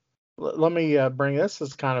 let me bring this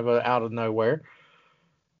as kind of out of nowhere.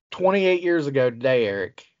 28 years ago today,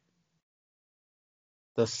 Eric,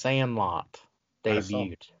 The Sandlot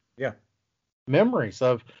debuted. Yeah. Memories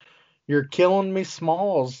of You're Killing Me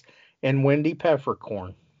Smalls and Wendy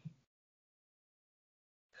Peppercorn.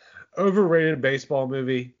 Overrated baseball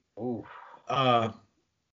movie. Ooh.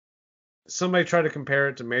 Somebody tried to compare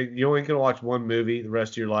it to you only can watch one movie the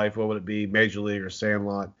rest of your life. What would it be? Major League or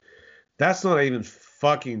Sandlot? That's not even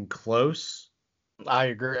fucking close. I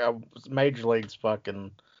agree. Major League's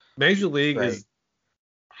fucking... Major League great.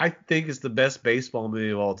 I think, is the best baseball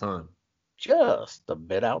movie of all time. Just a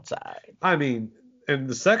bit outside. I mean, and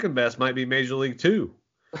the second best might be Major League 2.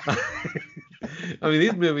 I mean,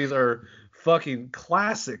 these movies are fucking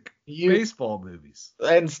classic baseball movies.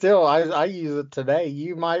 And still, I use it today.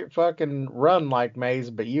 You might fucking run like Mays,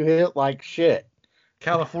 but you hit like shit.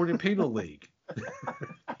 California Penal League.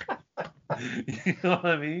 You know what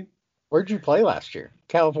I mean? Where'd you play last year?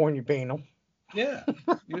 California Penal. Yeah.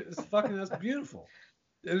 That's beautiful.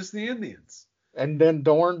 It's the Indians. And then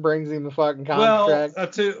Dorn brings him the fucking contract. I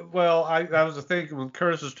was thinking when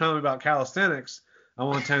Curtis was telling me about calisthenics, I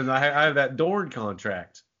want to tell him that I have that Dorn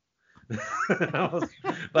contract. But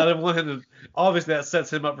I didn't want him to. Obviously, that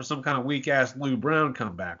sets him up for some kind of weak ass Lou Brown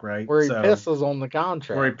comeback, right? Where he pisses on the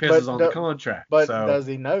contract. But does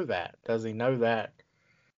he know that? Does he know that?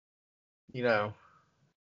 You know,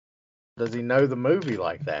 does he know the movie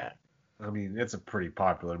like that? I mean, it's a pretty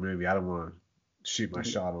popular movie. I don't want to shoot my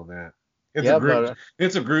shot on that.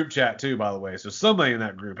 It's a group chat too, by the way. So somebody in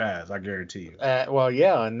that group has, I guarantee you.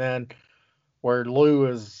 And then where Lou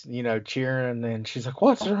is, cheering, and she's like,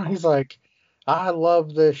 "What's wrong?" He's like, "I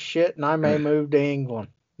love this shit, and I may move to England."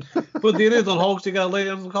 But the Indians on hold, you got to lay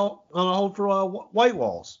on a hold for white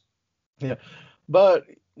walls. Yeah, but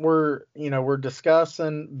we're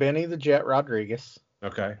discussing Benny the Jet Rodriguez.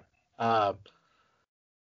 Okay.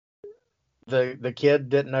 The kid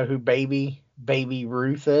didn't know who Baby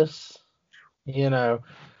Ruth is.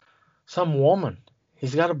 Some woman.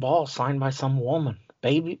 He's got a ball signed by some woman.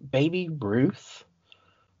 Baby Ruth.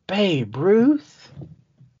 Babe Ruth.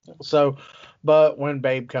 So, but when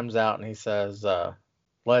Babe comes out and he says,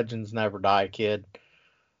 legends never die, kid.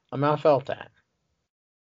 I mean, I felt that.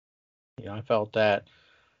 I felt that.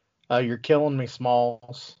 You're Killing Me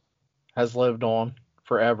Smalls has lived on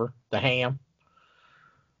forever. The Ham.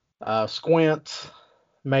 Squint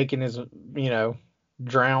making his,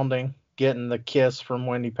 drowning, getting the kiss from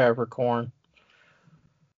Wendy Peppercorn.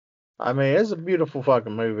 I mean, it's a beautiful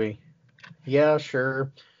fucking movie. Yeah,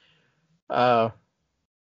 sure. Field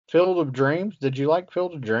of Dreams. Did you like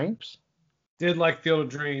Field of Dreams? Did like Field of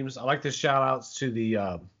Dreams. I like the shout outs to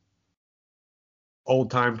the old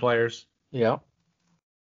time players. Yeah.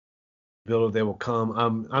 Build if they will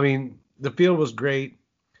come. I mean, the field was great.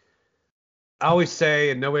 I always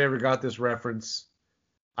say, and nobody ever got this reference,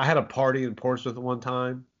 I had a party in Portsmouth at one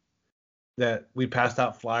time that we passed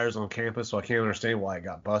out flyers on campus, so I can't understand why it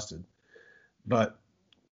got busted. But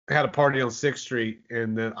I had a party on 6th Street,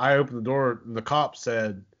 and then I opened the door, and the cop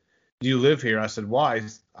said, "Do you live here?" I said, "Why?"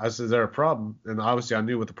 I said, "Is there a problem?" And obviously I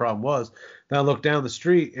knew what the problem was. Then I looked down the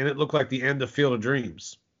street, and it looked like the end of Field of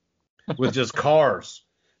Dreams with just cars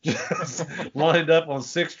just lined up on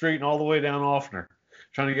 6th Street and all the way down Offner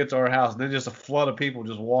trying to get to our house. And then just a flood of people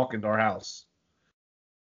just walking to our house.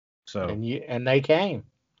 So And they came.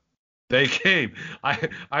 They came.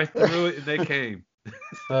 I threw it, and they came.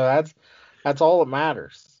 So that's all that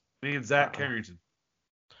matters. Me and Zach Carrington.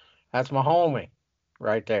 That's my homie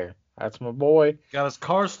right there. That's my boy. Got his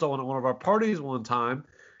car stolen at one of our parties one time,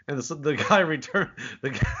 and the guy returned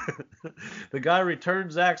the guy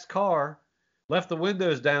returned Zach's car, left the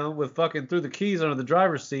windows down with threw the keys under the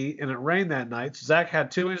driver's seat, and it rained that night. So Zach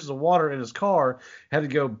had 2 inches of water in his car, had to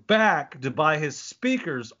go back to buy his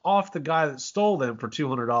speakers off the guy that stole them for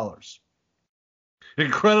 $200.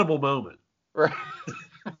 Incredible moment. Right.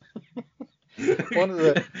 One of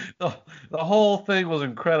the whole thing was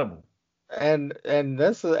incredible. And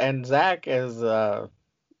Zach is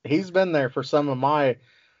he's been there for some of my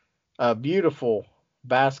beautiful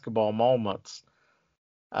basketball moments.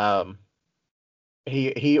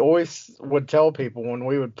 He always would tell people when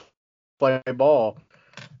we would play ball,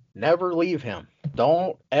 never leave him.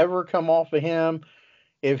 Don't ever come off of him.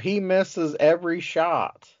 If he misses every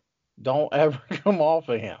shot, don't ever come off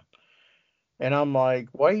of him. And I'm like,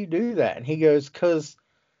 why do you do that? And he goes, because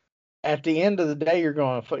at the end of the day, you're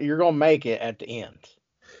going to make it at the end.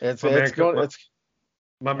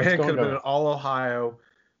 My man could have been an All-Ohio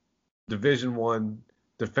Division I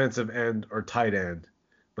defensive end or tight end,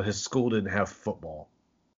 but his school didn't have football.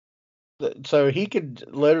 So he could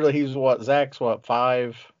literally, Zach's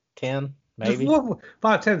 5'10", maybe?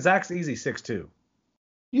 5'10", Zach's easy 6'2".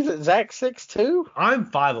 You think Zach's 6'2"? I'm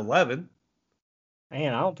 5'11".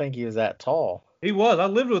 Man, I don't think he was that tall. He was. I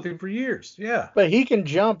lived with him for years. Yeah. But he can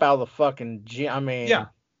jump out of the fucking gym. I mean,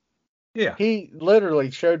 yeah. He literally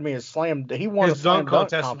showed me his slam. He won his a slam dunk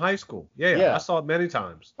contest in high school. Yeah. I saw it many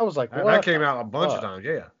times. I was like, what? That came out a bunch of times.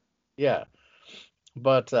 Yeah. Yeah.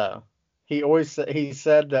 But he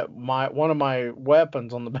said that one of my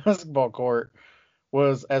weapons on the basketball court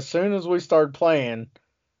was as soon as we started playing,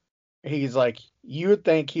 he's like, you would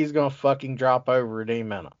think he's gonna fucking drop over at any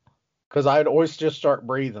minute. Because I'd always just start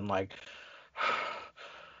breathing like,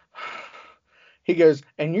 he goes,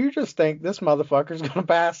 and you just think this motherfucker's going to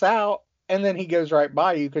pass out. And then he goes right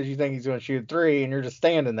by you because you think he's going to shoot 3 and you're just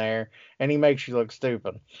standing there and he makes you look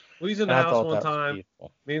stupid. Well, he's in the house one time.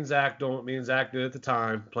 Me and Zach did at the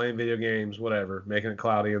time, playing video games, whatever, making it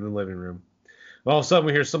cloudy in the living room. All of a sudden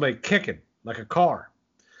we hear somebody kicking like a car.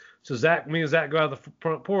 So me and Zach go out of the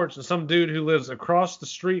front porch, and some dude who lives across the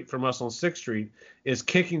street from us on 6th Street is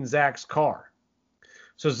kicking Zach's car.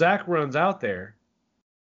 So Zach runs out there,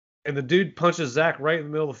 and the dude punches Zach right in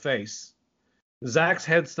the middle of the face. Zach's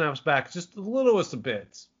head snaps back just the littlest of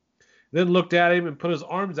bits. Then looked at him and put his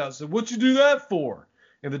arms out and said, "What'd you do that for?"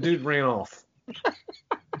 And the dude ran off.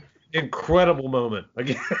 Incredible moment.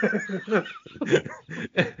 Again.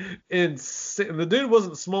 And the dude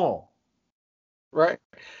wasn't small. Right.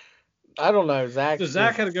 I don't know, Zach. So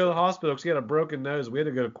Zach had to go to the hospital because he had a broken nose. We had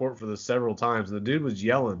to go to court for this several times. And the dude was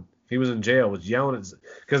yelling. He was in jail, was yelling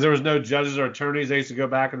because there was no judges or attorneys. They used to go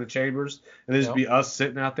back in the chambers, and there'd just be us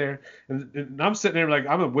sitting out there. And I'm sitting there like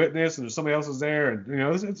I'm a witness, and there's somebody else is there, and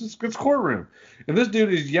it's courtroom. And this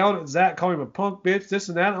dude is yelling at Zach, calling him a punk bitch, this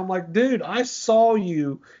and that. I'm like, dude, I saw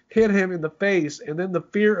you hit him in the face, and then the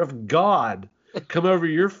fear of God come over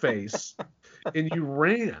your face, and you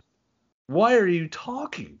ran. Why are you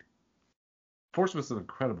talking? Portsmouth's an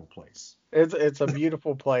incredible place. It's a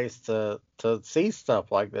beautiful place to see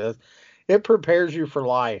stuff like this. It prepares you for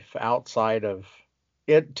life outside of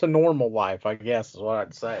it, to normal life, I guess is what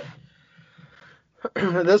I'd say.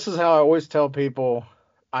 This is how I always tell people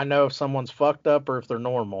I know if someone's fucked up or if they're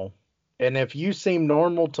normal. And if you seem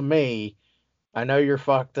normal to me, I know you're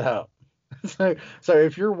fucked up. So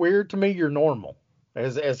if you're weird to me, you're normal.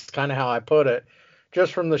 Is kind of how I put it,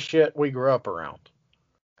 just from the shit we grew up around.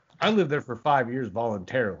 I lived there for 5 years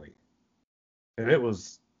voluntarily, and it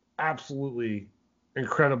was absolutely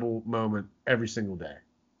incredible moment every single day.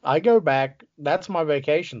 I go back. That's my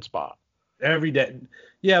vacation spot. Every day.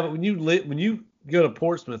 Yeah, but when you go to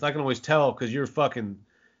Portsmouth, I can always tell because you're fucking,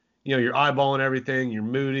 you're eyeballing everything. You're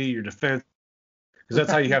moody. You're defensive. Because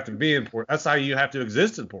that's how you have to be in That's how you have to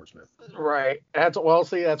exist in Portsmouth. Right. That's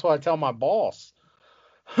what I tell my boss.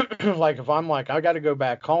 Like if I'm like, I got to go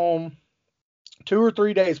back home 2 or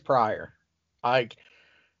 3 days prior, like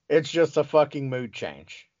it's just a fucking mood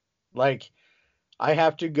change. Like I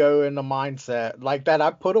have to go in the mindset like that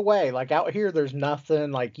I put away. Like out here, there's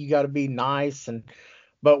nothing. Like you got to be nice,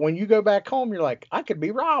 but when you go back home, you're like, I could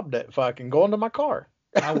be robbed at fucking going to my car.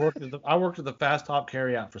 I worked at the Fast Top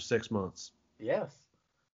Carryout for 6 months. Yes.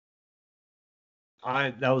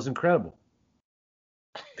 That was incredible.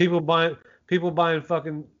 People buying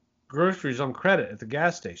fucking groceries on credit at the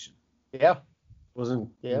gas station. Yeah. Wasn't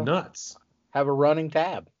Yeah. nuts. Have a running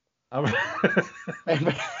tab. And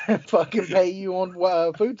fucking pay you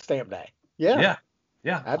on food stamp day. Yeah.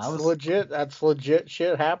 Yeah. That's legit. That's legit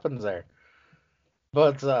shit happens there.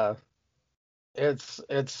 But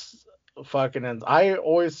it's fucking. I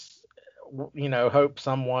always, hope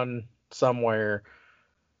someone somewhere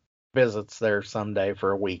visits there someday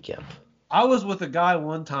for a weekend. I was with a guy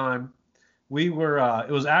one time. We were.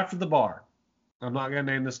 It was after the bar. I'm not gonna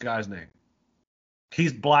name this guy's name.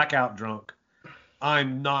 He's blackout drunk.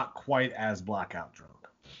 I'm not quite as blackout drunk.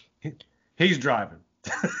 He's driving.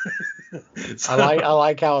 I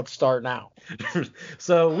like how it's starting out.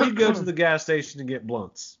 So we go to the gas station to get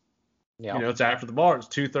blunts. Yeah. It's after the bar. It's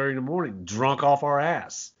 2:30 in the morning. Drunk off our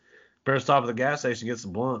ass. Better stop at the gas station and get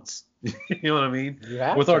some blunts. You know what I mean?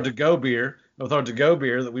 With our to-go beer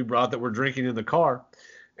that we brought that we're drinking in the car.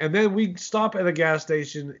 And then we stop at a gas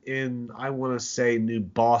station in, I want to say, New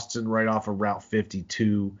Boston, right off of Route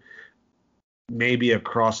 52, maybe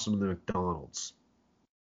across from the McDonald's,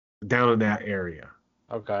 down in that area.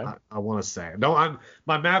 Okay. I want to say. My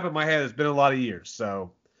map in my head has been a lot of years,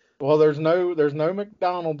 so. Well, there's no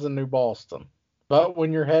McDonald's in New Boston, but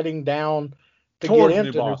when you're heading down to Towards get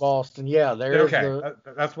into New Boston, yeah, there's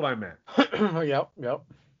that's what I meant. Yep.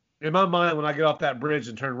 In my mind, when I get off that bridge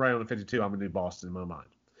and turn right on the 52, I'm in New Boston in my mind.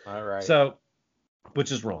 All right. So,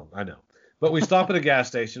 which is wrong, I know. But we stop at a gas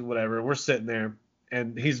station, whatever, and we're sitting there,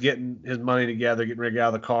 and he's getting his money together, getting ready to get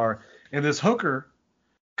out of the car, and this hooker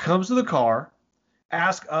comes to the car,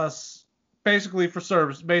 asks us basically for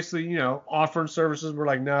service, basically, offering services. We're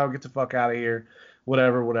like, no, get the fuck out of here,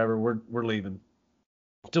 whatever, we're leaving.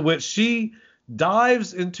 To which she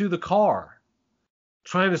dives into the car,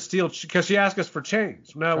 trying to steal, because she asked us for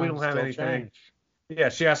change. No, we don't have anything. Change. Yeah,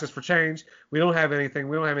 she asked us for change. We don't have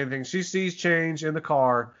anything. She sees change in the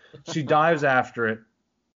car. She dives after it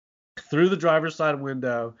through the driver's side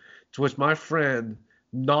window, to which my friend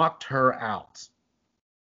knocked her out.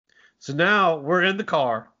 So now we're in the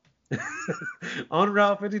car on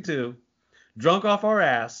Route 52, drunk off our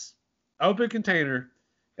ass, open container,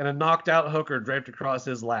 and a knocked out hooker draped across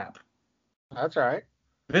his lap. That's right.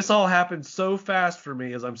 This all happened so fast for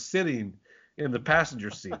me as I'm sitting in the passenger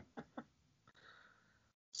seat.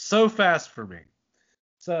 So fast for me.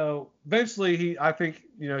 So eventually I think,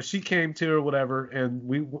 she came to or whatever, and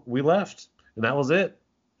we left, and that was it.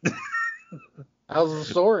 That was the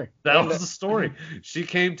story. That was the story. She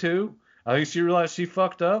came to. I think she realized she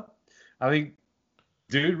fucked up. I think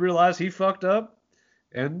dude realized he fucked up,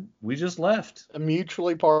 and we just left.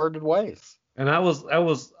 Mutually parted ways. And I was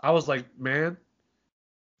like, man,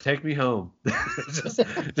 take me home.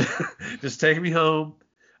 just take me home.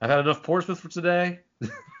 I've had enough Portsmouth for today.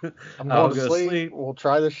 I'm going to sleep. We'll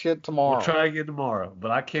try this shit tomorrow. We'll try again tomorrow. But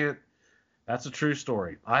I can't. That's a true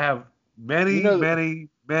story. I have many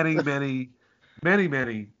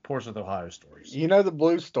Portsmouth, Ohio stories. The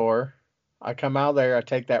Blue Store. I come out there. I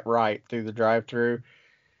take that right through the drive-through,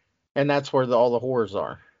 and that's where all the whores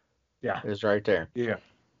are. Yeah, it's right there. Yeah.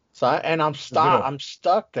 So I'm stuck. I'm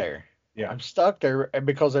stuck there. Yeah. I'm stuck there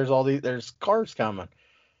because there's cars coming,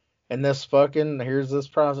 and here's this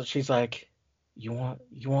process. She's like, You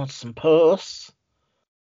want some puss?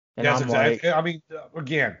 And yes, I'm exactly. like, I mean,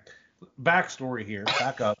 again, backstory here.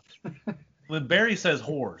 Back up. When Barry says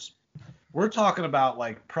whores, we're talking about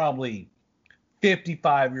like probably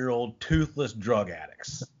 55-year-old toothless drug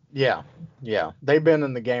addicts. Yeah. They've been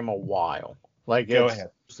in the game a while. Like, go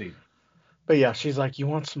ahead, proceed. But yeah, she's like, you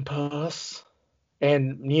want some puss?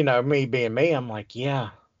 And me being me, I'm like, yeah,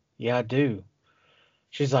 I do.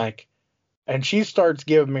 She's like, and she starts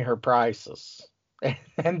giving me her prices,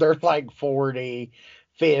 and they're like 40,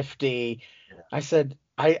 50. I said,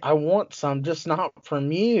 I want some, just not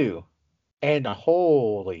from you. And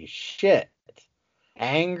holy shit,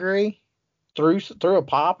 angry, threw a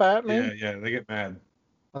pop at me. Yeah, they get mad.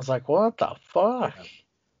 I was like, what the fuck?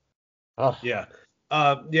 Yeah.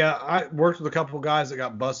 I worked with a couple of guys that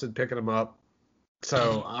got busted picking them up.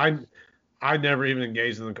 So I never even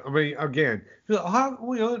engaged in them. I mean, again,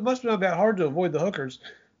 it must be not that hard to avoid the hookers.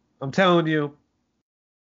 I'm telling you,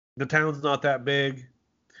 the town's not that big.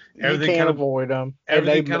 You everything can't kind of avoid them. And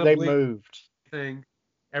they everything kind of bleeds moved.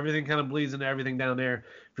 everything kind of bleeds into everything down there.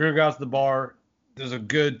 If you're gonna go out to the bar, there's a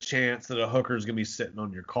good chance that a hooker's gonna be sitting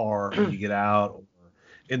on your car when you get out, or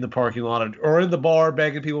in the parking lot, or in the bar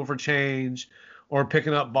begging people for change, or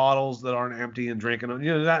picking up bottles that aren't empty and drinking them.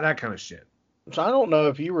 You know, that kind of shit. So I don't know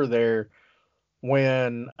if you were there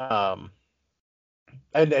when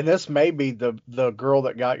and this may be the girl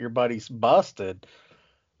that got your buddies busted.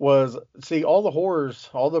 Was, see, all the whores,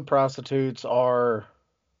 all the prostitutes are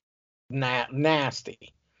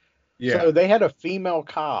nasty. Yeah. So they had a female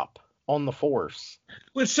cop on the force.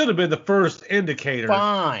 Which should have been the first indicator.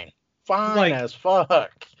 Fine Like- as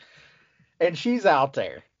fuck. And she's out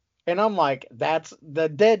there. And I'm like, that's the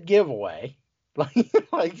dead giveaway.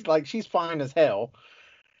 Like she's fine as hell.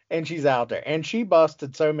 And she's out there. And she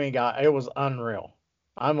busted so many guys. It was unreal.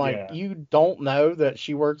 I'm like, Yeah. You don't know that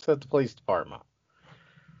she works at the police department.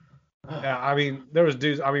 Yeah, I mean, there was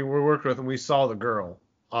dudes. I mean, we worked with and we saw the girl,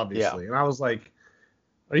 obviously, and I was like,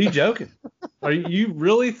 "Are you joking? You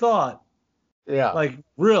really thought? Yeah. Like,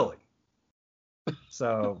 really?"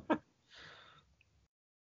 So,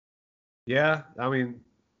 yeah, I mean,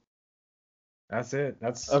 that's it.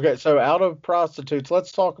 That's Okay, so out of prostitutes,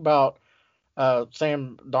 let's talk about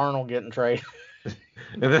Sam Darnold getting traded.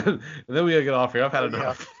 and then we gotta get off here. I've had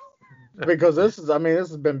enough. Because this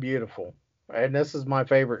has been beautiful. And this is my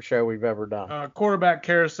favorite show we've ever done. Quarterback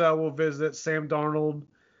carousel will visit. Sam Darnold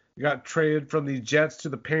got traded from the Jets to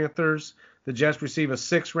the Panthers. The Jets receive a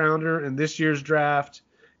 6th rounder in this year's draft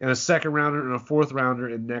and a 2nd rounder and a 4th rounder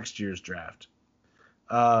in next year's draft.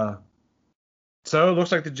 So it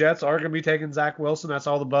looks like the Jets are going to be taking Zach Wilson. That's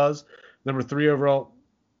all the buzz. Number 3 overall.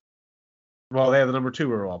 Well, they have the number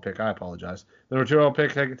 2 overall pick. I apologize. Number 2 overall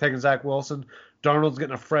pick taking Zach Wilson. Darnold's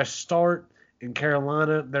getting a fresh start in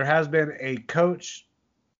Carolina. There has been a coach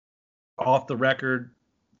off the record,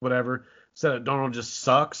 whatever, said that Darnold just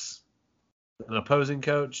sucks, an opposing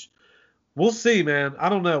coach. We'll see, man. I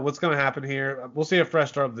don't know what's going to happen here. We'll see a fresh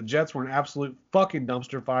start. The Jets were an absolute fucking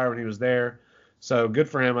dumpster fire when he was there. So good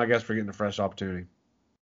for him, I guess, for getting a fresh opportunity.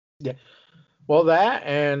 Yeah. Well, that,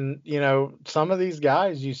 and, some of these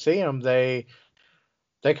guys, you see them, they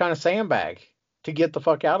kind of sandbag to get the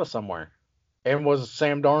fuck out of somewhere. And was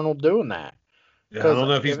Sam Darnold doing that? Yeah, I don't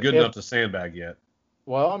know if he's good enough to sandbag yet.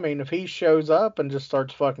 Well, I mean, if he shows up and just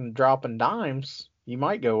starts fucking dropping dimes, you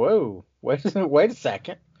might go, "Whoa, wait a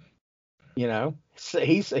second."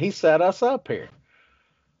 He set us up here.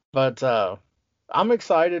 But I'm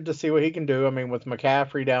excited to see what he can do. I mean, with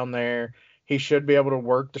McCaffrey down there, he should be able to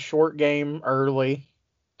work the short game early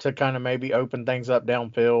to kind of maybe open things up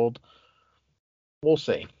downfield. We'll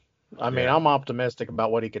see. I mean, I'm optimistic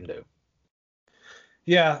about what he can do.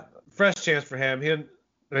 Yeah, fresh chance for him.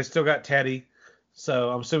 They still got Teddy, so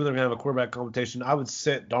I'm assuming they're gonna have a quarterback competition. I would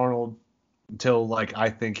sit Darnold until I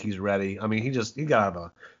think he's ready. I mean, he got out of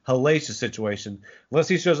a hellacious situation. Unless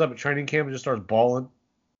he shows up at training camp and just starts balling.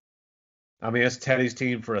 I mean, it's Teddy's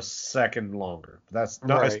team for a second longer. That's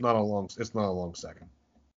not. Right. It's not a long second.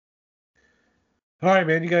 All right,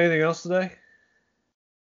 man. You got anything else today?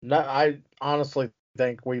 No, I honestly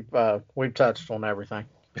think we've touched on everything.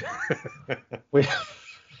 We.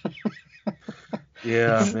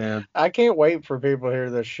 Yeah, man. I can't wait for people to hear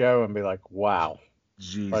this show and be like, "Wow,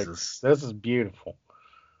 Jesus, this is beautiful."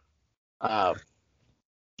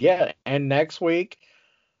 Yeah, and next week,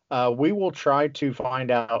 we will try to find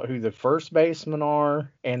out who the first basemen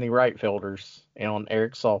are and the right fielders on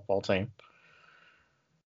Eric's softball team.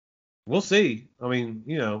 We'll see. I mean,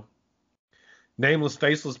 nameless,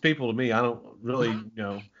 faceless people to me. I don't really,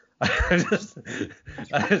 I just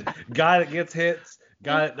guy that gets hits,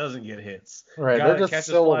 guy that doesn't get hits. Right, Guy they're that just catches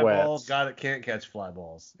fly silhouettes. balls, guy that can't catch fly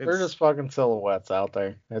balls. They're just fucking silhouettes out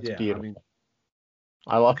there. It's beautiful. I mean,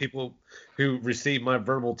 I love people who receive my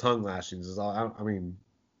verbal tongue lashings is all. I mean,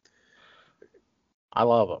 I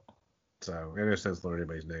love it. so in no sense learn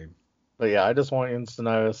anybody's name. But yeah, I just want you to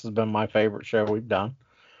know this has been my favorite show we've done.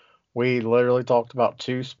 We literally talked about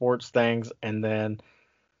 2 sports things and then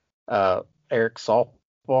Eric's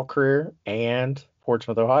softball career and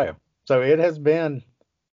Portsmouth, Ohio. So it has been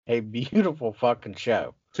a beautiful fucking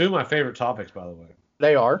show. 2 of my favorite topics, by the way.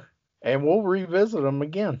 They are. And we'll revisit them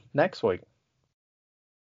again next week.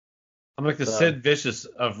 I'm like the Sid Vicious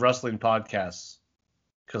of wrestling podcasts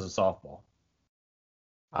because of softball.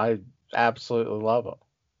 I absolutely love it.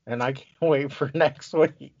 And I can't wait for next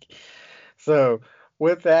week. So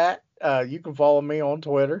with that, you can follow me on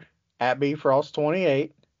Twitter at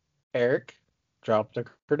bfrost28. Eric, drop the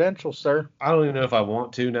credentials, sir. I don't even know if I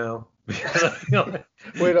want to now. Because I feel like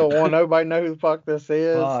We don't want nobody to know who the fuck this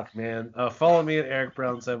is. Fuck, man. Follow me at Eric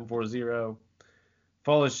Brown 740.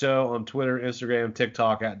 Follow the show on Twitter, Instagram,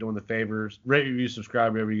 TikTok at Doing the Favors. Rate, review,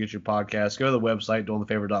 subscribe wherever you get your podcast. Go to the website,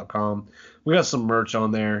 doingthefavor.com. We got some merch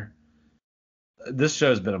on there. This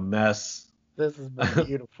show's been a mess. This has been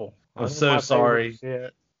beautiful. I'm so sorry.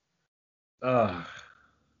 I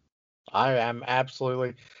am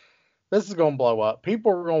absolutely. This is going to blow up.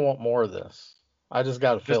 People are going to want more of this. I just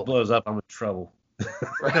got to feel it. If this blows up, I'm in trouble.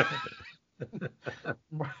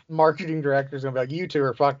 Marketing director's going to be like, you two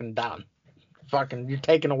are fucking done. Fucking, you're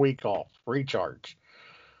taking a week off. Recharge.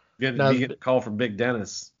 You get a call from Big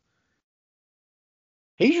Dennis.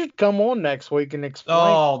 He should come on next week and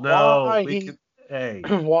explain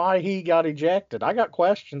why he got ejected. I got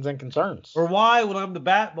questions and concerns. Or why, when I'm the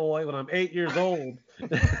bat boy, when I'm 8 years old,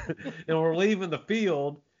 and we're leaving the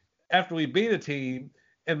field after we beat a team,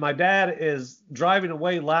 and my dad is driving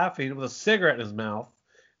away laughing with a cigarette in his mouth,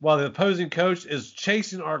 while the opposing coach is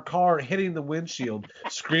chasing our car, hitting the windshield,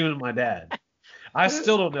 screaming at my dad. I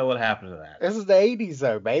still don't know what happened to that. This is the 80s,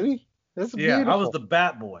 though, baby. This is beautiful. I was the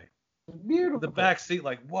bat boy. Beautiful. The back seat,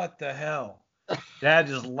 like, what the hell? Dad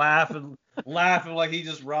just laughing like he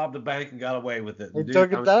just robbed a bank and got away with it. He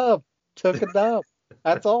took a dub. Took a dub.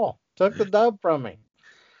 That's all. Took the dub from me.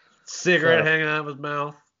 Cigarette hanging out of his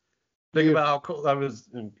mouth. Think about how cool that was.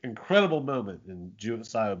 An incredible moment in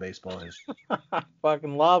Juvenile baseball history. I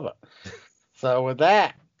fucking love it. So with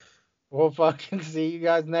that, we'll fucking see you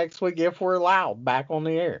guys next week if we're allowed back on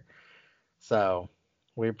the air. So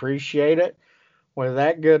we appreciate it. With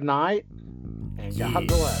that, good night and God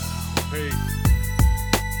bless. Peace.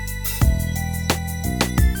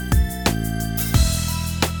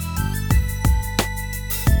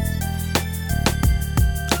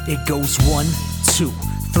 It goes 1, 2,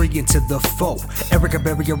 3 into the 4. Erica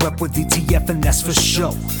Berry, you're up with DTF, and that's for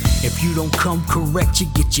sure. If you don't come correct, you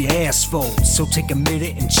get your ass fold. So take a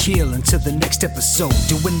minute and chill until the next episode.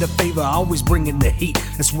 Doing the favor, always bringing the heat.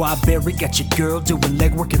 That's why Barry got your girl doing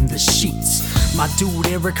legwork in the sheets. My dude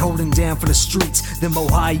Eric holding down for the streets. Them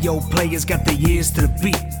Ohio players got their ears to the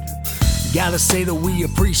beat. Gotta say that we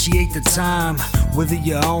appreciate the time, whether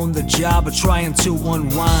you're on the job or trying to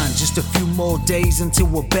unwind. Just a few more days until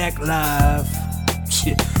we're back live.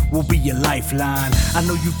 Shit, we'll be your lifeline. I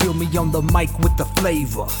know you feel me on the mic with the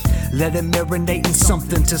flavor. Let it marinate in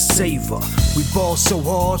something to savor. We ball so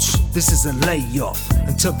hard, this is a layup.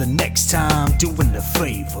 Until the next time, doing the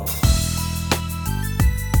favor.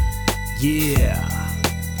 Yeah,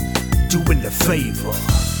 doing the favor.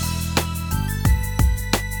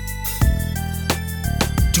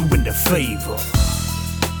 Doing the favor.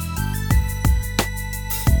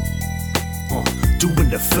 Doing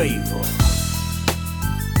the favor.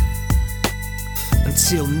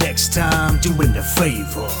 Until next time, doing the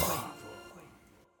favor.